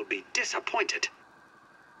 He will be disappointed.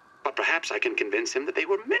 But perhaps I can convince him that they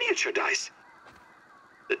were miniature dice.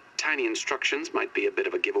 The tiny instructions might be a bit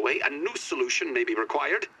of a giveaway. A new solution may be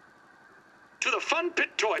required. To the Fun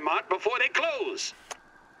Pit Toy Mart before they close.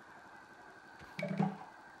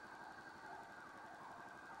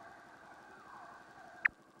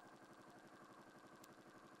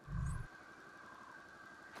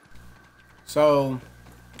 So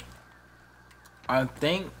I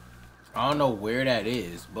think I don't know where that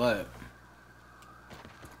is, but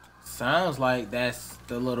sounds like that's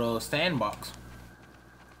the little sandbox.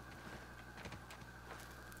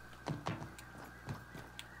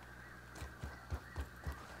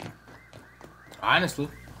 Honestly,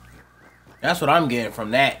 that's what I'm getting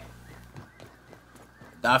from that.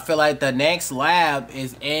 I feel like the next lab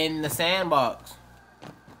is in the sandbox.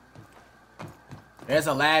 There's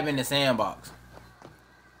a lab in the sandbox.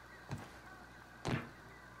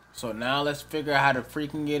 So now let's figure out how to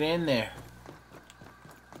freaking get in there.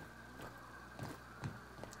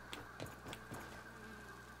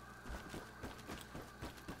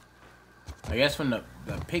 I guess from the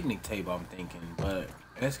picnic table I'm thinking, but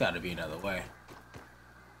there's got to be another way.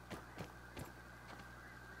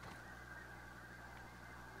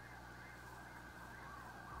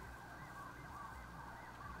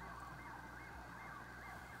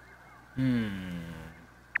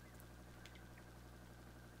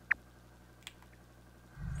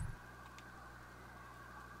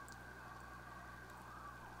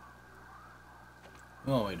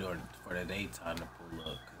 We won't wait for the daytime to pull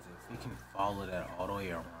up, because if we can follow that all the way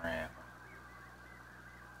around.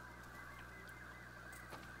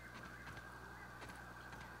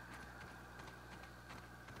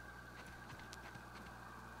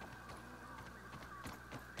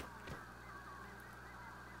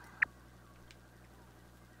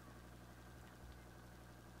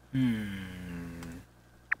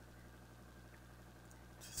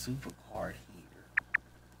 It's a super card here.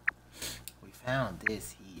 We found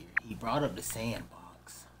this here. He brought up the sandbox.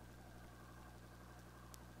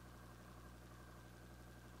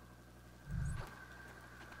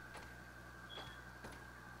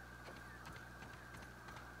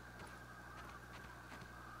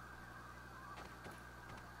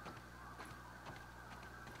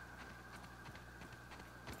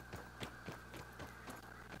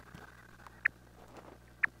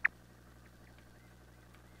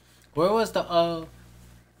 Where was the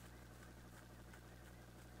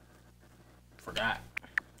forgot.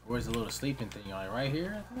 Where's the little sleeping thing? Like right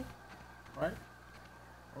here, I think? Right?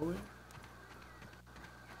 Over here?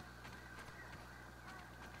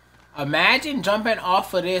 Imagine jumping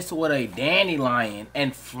off of this with a dandelion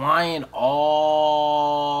and flying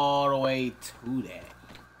all the way to that.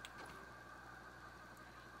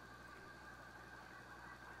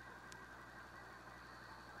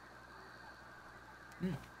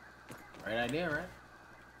 Right idea, right?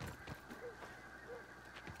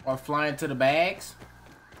 Or flying to the bags.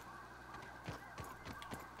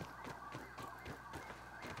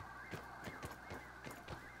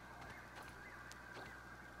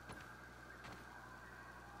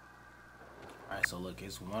 Alright, so look,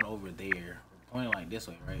 it's one over there. We're pointing like this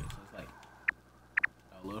way, right? So it's like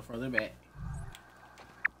a little further back.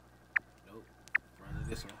 Nope. Further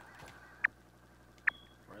this way.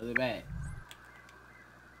 Further back.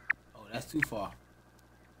 Oh, that's too far.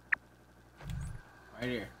 Right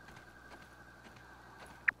here.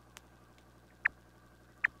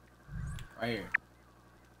 Right here.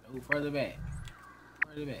 No, further back.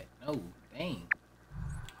 Further back. No, dang.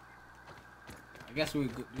 I guess we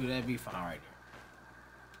could do that. Be fine right there.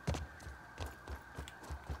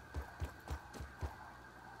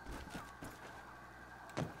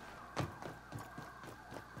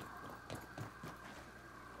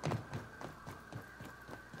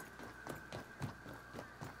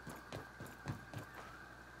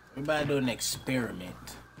 We about to do an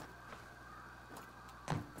experiment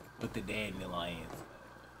with the dandelions.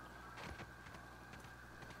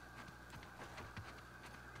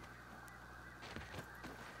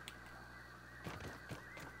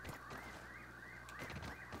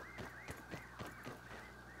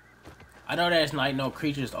 I know there's like no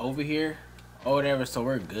creatures over here or whatever, so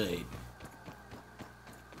we're good.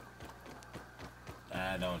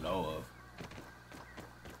 I don't know of.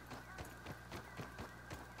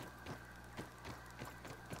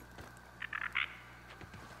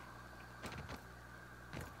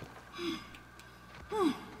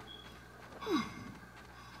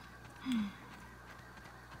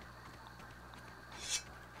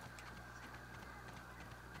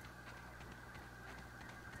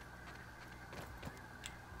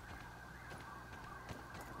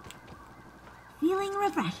 Feeling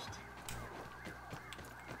refreshed.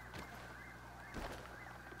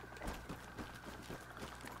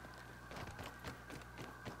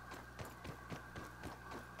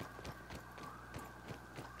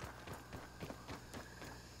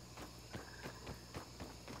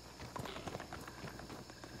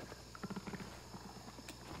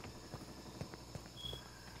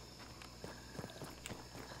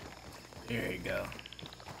 There you go.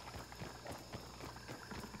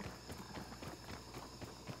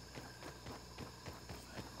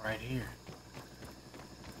 Right here.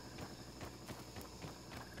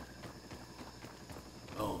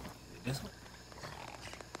 Oh, is it this one?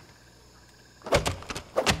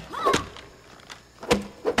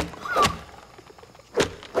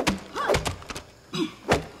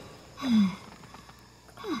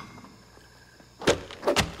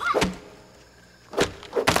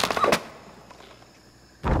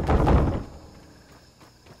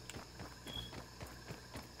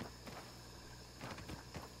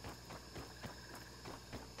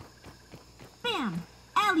 Bam!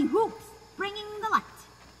 Alley hoops, bringing the light.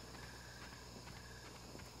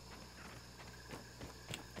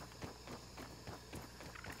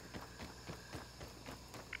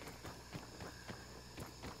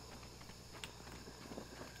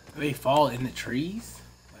 Do they fall in the trees?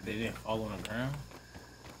 Like they didn't fall on the ground?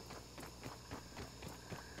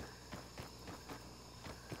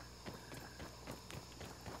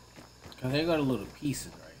 Cause they got a little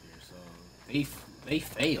pieces right here, so they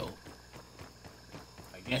fail.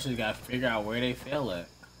 I guess we gotta figure out where they fell at.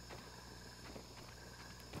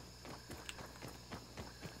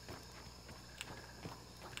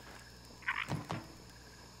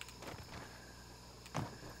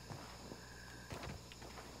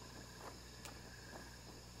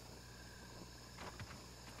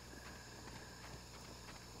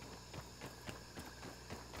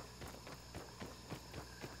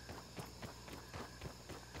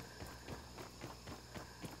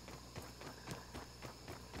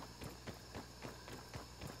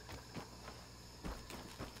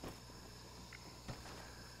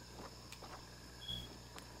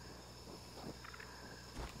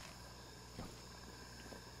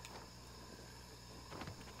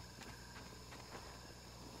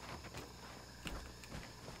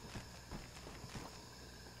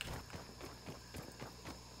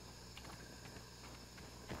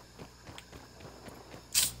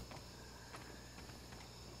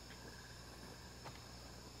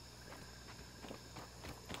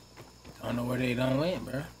 Don't know where they done went,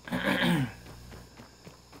 bro.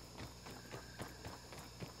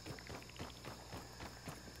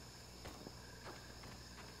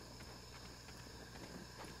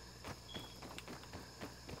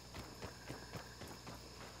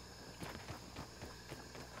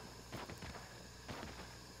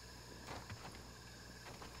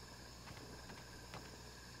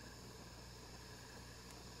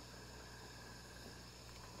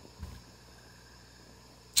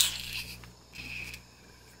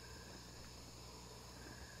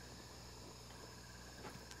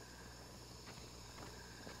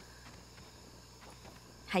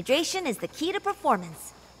 Hydration is the key to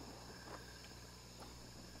performance.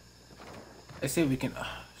 Let's see if we can.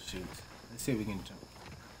 Shoot. Let's see if we can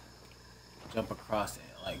jump across it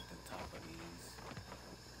like the top of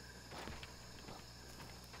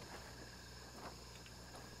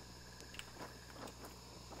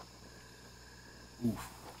these. Oof.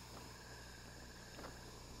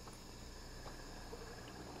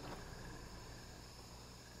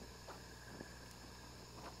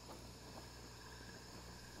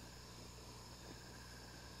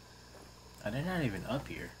 They're not even up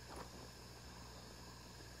here.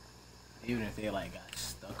 Even if they like got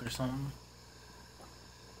stuck or something.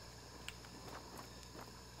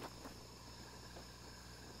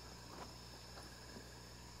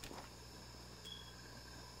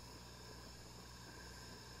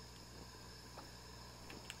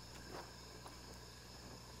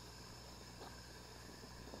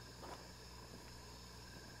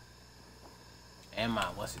 And my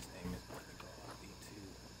what's his name is about to go off D2.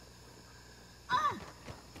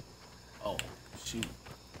 Oh shoot.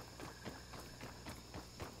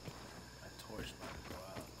 My torch about to go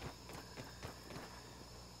out.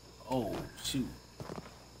 Oh shoot.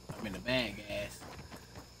 I'm in the bag, ass.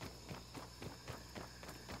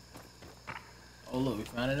 Oh look, we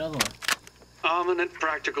found another one. Eminent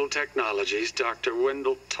Practical Technologies, Dr.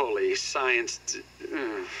 Wendell Tully, Science...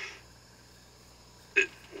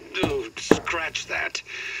 Oh, scratch that.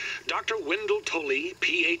 Dr. Wendell Tully,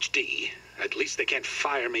 Ph.D. At least they can't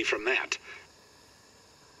fire me from that.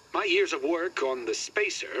 My years of work on the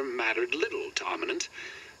spacer mattered little to Eminent.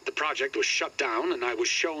 The project was shut down and I was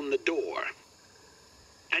shown the door.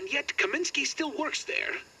 And yet Kaminsky still works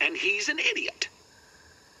there, and he's an idiot.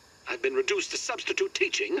 I've been reduced to substitute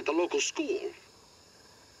teaching at the local school.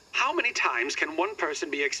 How many times can one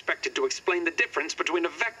person be expected to explain the difference between a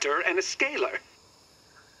vector and a scalar?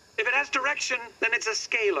 If it has direction, then it's a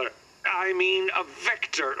scalar. I mean, a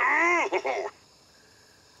vector. Oh!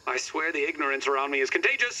 I swear the ignorance around me is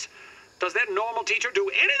contagious. Does their normal teacher do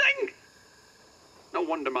anything? No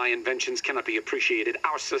wonder my inventions cannot be appreciated.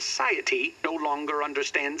 Our society no longer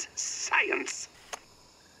understands science.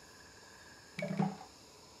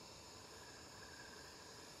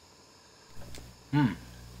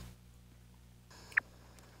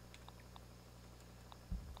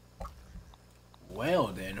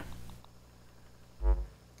 Well then. Oops.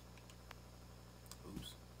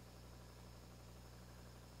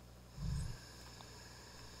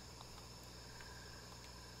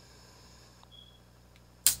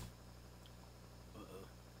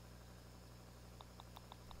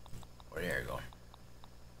 Oh, there you go.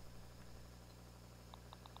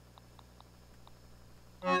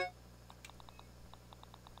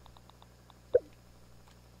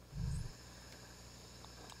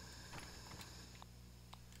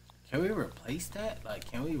 Can we replace that? Like,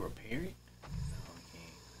 can we repair it? No, we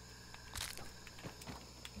can't.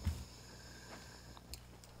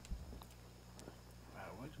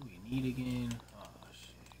 Alright, what do we need again? Oh,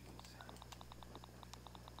 shit.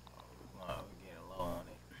 Oh, we're getting low on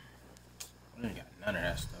it. We ain't got none of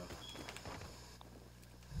that stuff.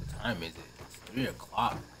 What time is it? It's 3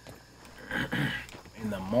 o'clock in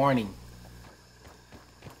the morning.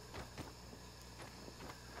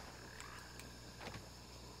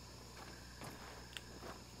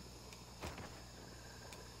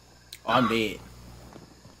 Oh, I'm dead.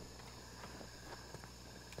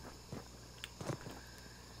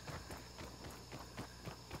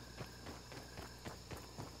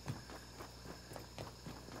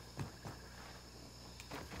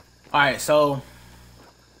 Alright, so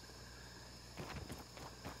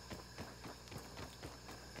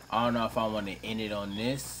I don't know if I want to end it on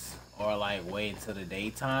this or like wait until the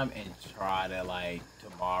daytime and try to like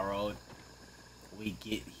tomorrow we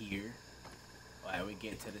get here. Like we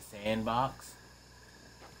get to the sandbox.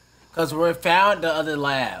 Cause we found the other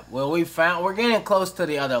lab. Well, we're getting close to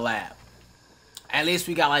the other lab. At least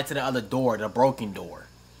we got like to the other door, the broken door.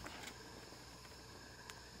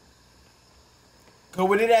 Cause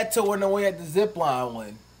we did that too when we had the zipline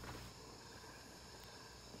one.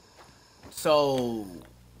 So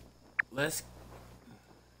let's.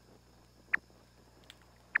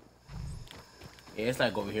 Yeah, it's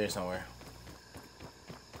like over here somewhere.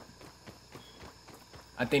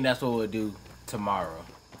 I think that's what we'll do tomorrow.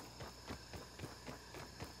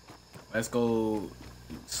 Let's go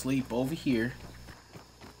sleep over here.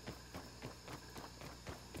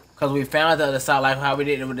 Cause we found the other side, like how we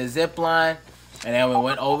did it with the zip line. And then we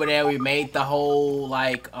went over there, we made the whole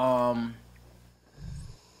like hold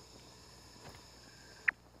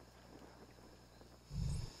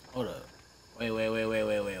up. Wait.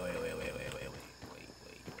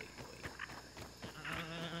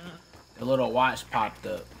 The little watch popped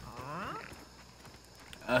up.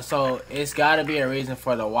 So it's gotta be a reason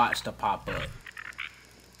for the watch to pop up.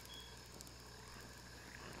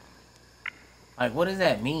 Like, what does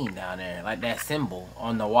that mean down there? Like that symbol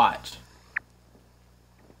on the watch.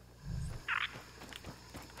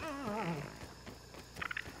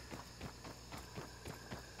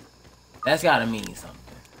 That's gotta mean something.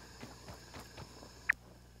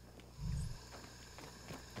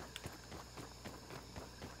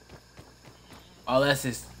 Oh, that's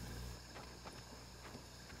just.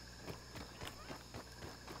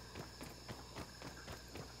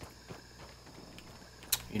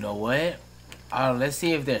 You know what? Let's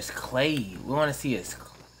see if there's clay. We want to see is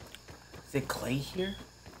it clay here?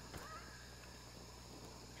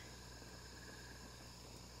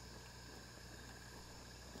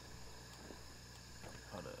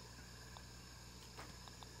 Hold up.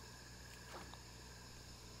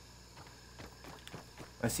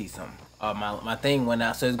 Let's see something. My thing went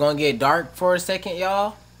out, so it's gonna get dark for a second,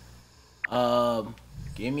 y'all.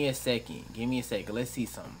 Give me a second. Give me a second. Let's see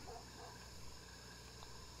something.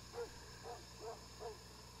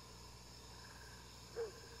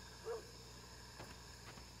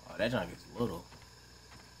 Oh, that junk is little.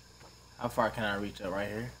 How far can I reach up right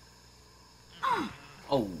here?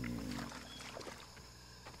 Oh.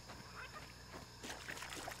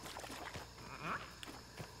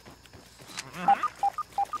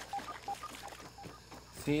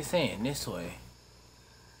 See, it's saying this way.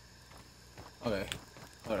 Okay.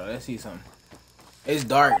 Hold on, let's see something. It's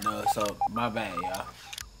dark though, so my bad, y'all.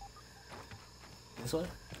 This way?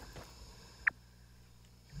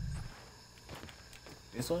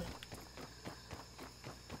 This way?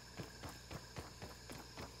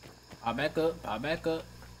 Pop back up, pop back up.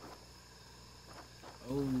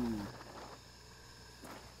 Oh.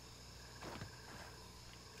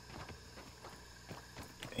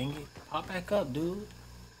 Dang it. Pop back up, dude.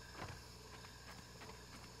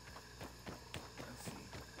 Let's see.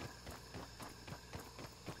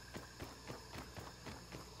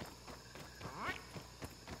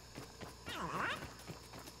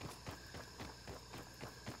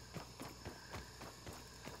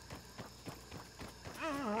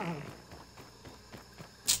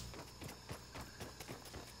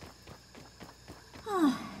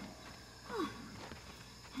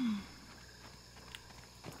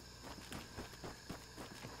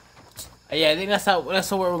 Yeah, I think that's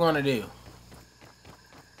what we're gonna do.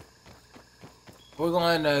 We're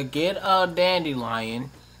going to get a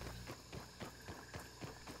dandelion.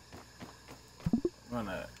 We're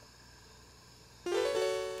gonna.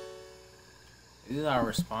 This is our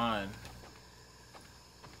respawn.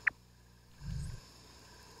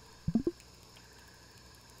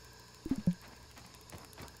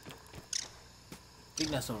 I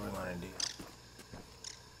think that's what we're gonna do.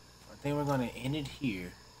 I think we're gonna end it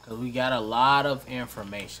here because we got a lot of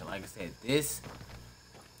information. Like I said,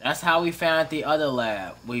 that's how we found the other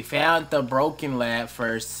lab. We found the broken lab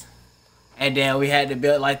first, and then we had to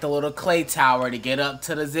build like the little clay tower to get up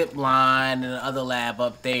to the zip line and the other lab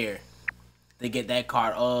up there to get that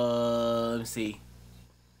card. Let me see.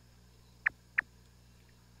 I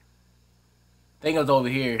think it was over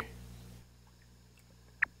here.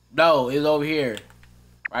 No, it was over here.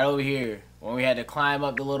 Right over here. When we had to climb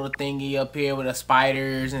up the little thingy up here with the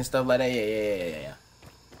spiders and stuff like that. Yeah.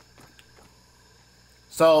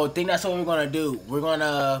 So, I think that's what we're going to do. We're going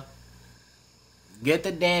to get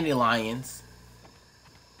the dandelions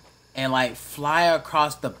and, like, fly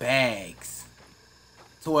across the bags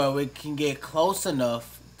to where we can get close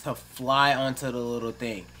enough to fly onto the little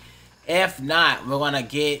thing. If not, we're going to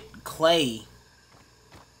get clay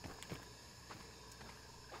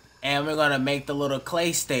and we're gonna make the little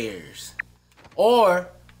clay stairs. Or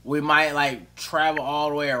we might like travel all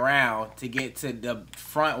the way around to get to the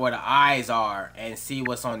front where the eyes are and see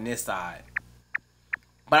what's on this side.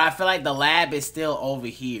 But I feel like the lab is still over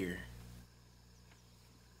here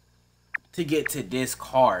to get to this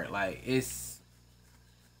card. Like it's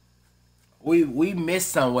we missed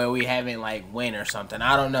somewhere we haven't like went or something.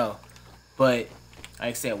 I don't know. But like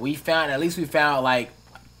I said, we found like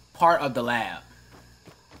part of the lab.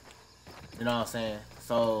 You know what I'm saying?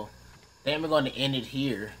 So, then we're going to end it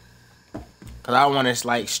here. Because I want to,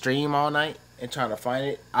 like, stream all night and try to find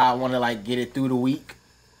it. I want to, like, get it through the week.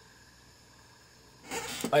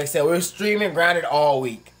 Like I said, we're streaming Grounded all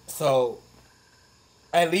week. So,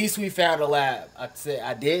 at least we found a lab.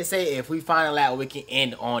 I did say if we find a lab, we can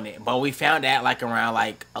end on it. But we found that, like, around,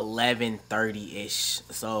 like, 11:30-ish.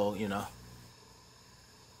 So, you know.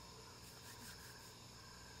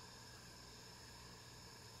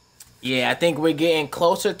 Yeah, I think we're getting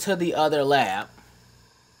closer to the other lab.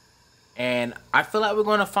 And I feel like we're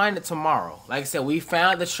going to find it tomorrow. Like I said, we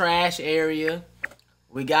found the trash area.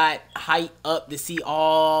 We got height up to see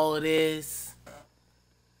all of this.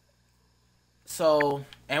 So,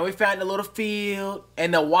 and we found a little field.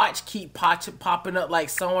 And the watch keep popping up like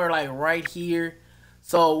somewhere like right here.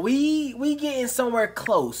 So, we getting somewhere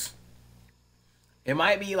close. It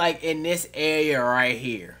might be like in this area right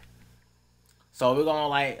here. So we're gonna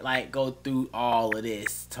like go through all of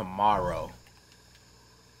this tomorrow.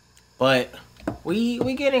 But we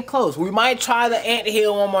getting close. We might try the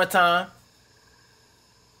anthill one more time.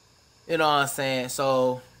 You know what I'm saying?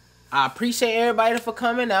 So I appreciate everybody for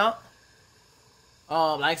coming out.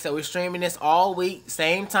 Like I said, we're streaming this all week,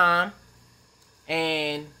 same time.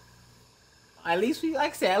 And at least we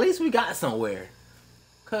got somewhere.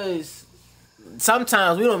 Cause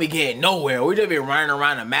sometimes we don't be getting nowhere. We just be running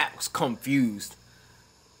around the map confused.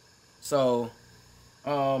 So,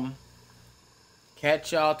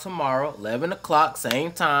 catch y'all tomorrow, 11 o'clock,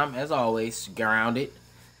 same time as always, Grounded.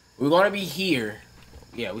 We're going to be here.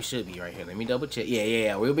 Yeah, we should be right here. Let me double check.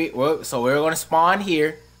 Yeah. So we're going to spawn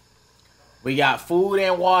here. We got food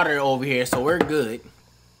and water over here, so we're good.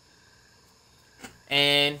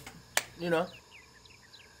 And, you know,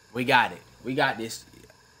 we got it. We got this.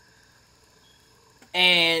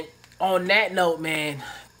 And on that note, man,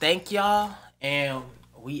 thank y'all, and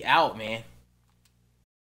we out, man.